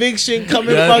to eviction. Come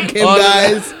and Yeah. fuck him, All of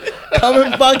guys. Come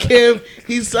and fuck him.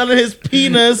 He's selling his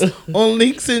penis on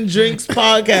Links and Drinks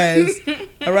podcast.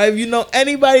 All right, if you know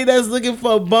anybody that's looking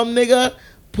for a bum nigga,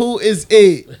 Pooh is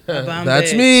it. Bum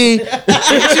That's bitch. me. You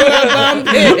a bum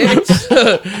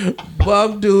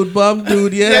bitch. Bum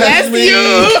dude. Yeah, That's me.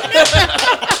 you.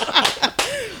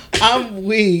 I'm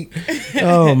weak.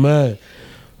 Oh man,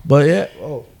 but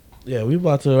yeah, we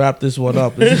about to wrap this one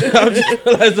up. I just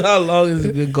realized how long it's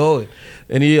been going.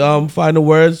 Any final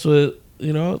words for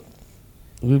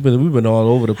We've been all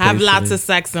over the place. Have lots today. of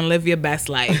sex and live your best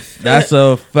life. That's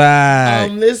a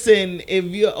fact. Listen, if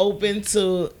you're open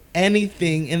to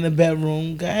anything in the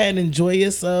bedroom, go ahead, enjoy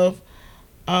yourself.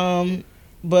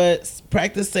 But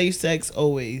practice safe sex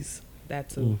always. That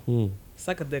too. Mhm.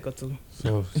 Suck a dick or two.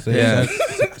 So Yeah.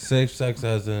 safe sex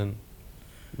as in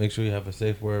make sure you have a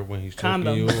safe word when he's choking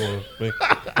Condom. you. Or,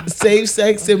 Safe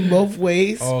sex in both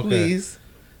ways, Oh, okay. please.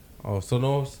 so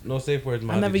no safe words.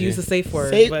 I never used a safe word.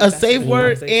 Safe, but a that's safe it.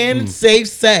 word Safe and safe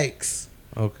sex.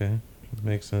 Okay,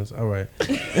 makes sense. All right.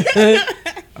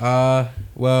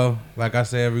 Well, like I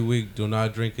say every week, do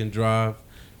not drink and drive.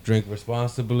 Drink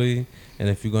responsibly, and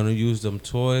if you're gonna use them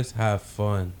toys, have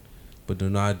fun, but do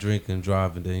not drink and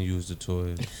drive and then use the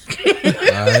toys.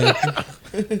 Alright?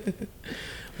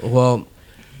 Well,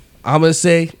 I'm gonna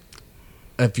say,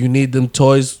 if you need them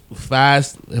toys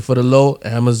fast and for the low,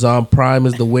 Amazon Prime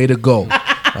is the way to go.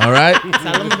 All right.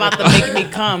 Tell them about the Make Me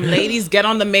Come. Ladies, get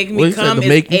on the Make What Me you said, Come. the It's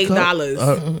Make Me $8.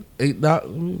 Come?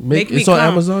 $8. Make Me It's on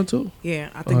Come. Amazon too. Yeah,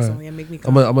 I think so. Alright. Yeah, Make Me I'm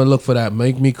Come. gonna look for that.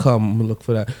 Make Me Come. I'm gonna look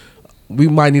for that. We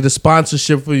might need a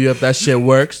sponsorship for you if that shit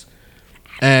works.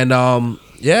 And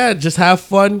yeah, just have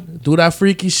fun. Do that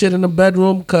freaky shit in the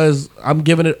bedroom because I'm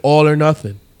giving it all or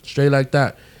nothing. Straight like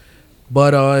that.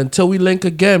 But until we link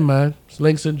again, man. It's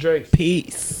Links and Drakes.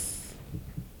 Peace.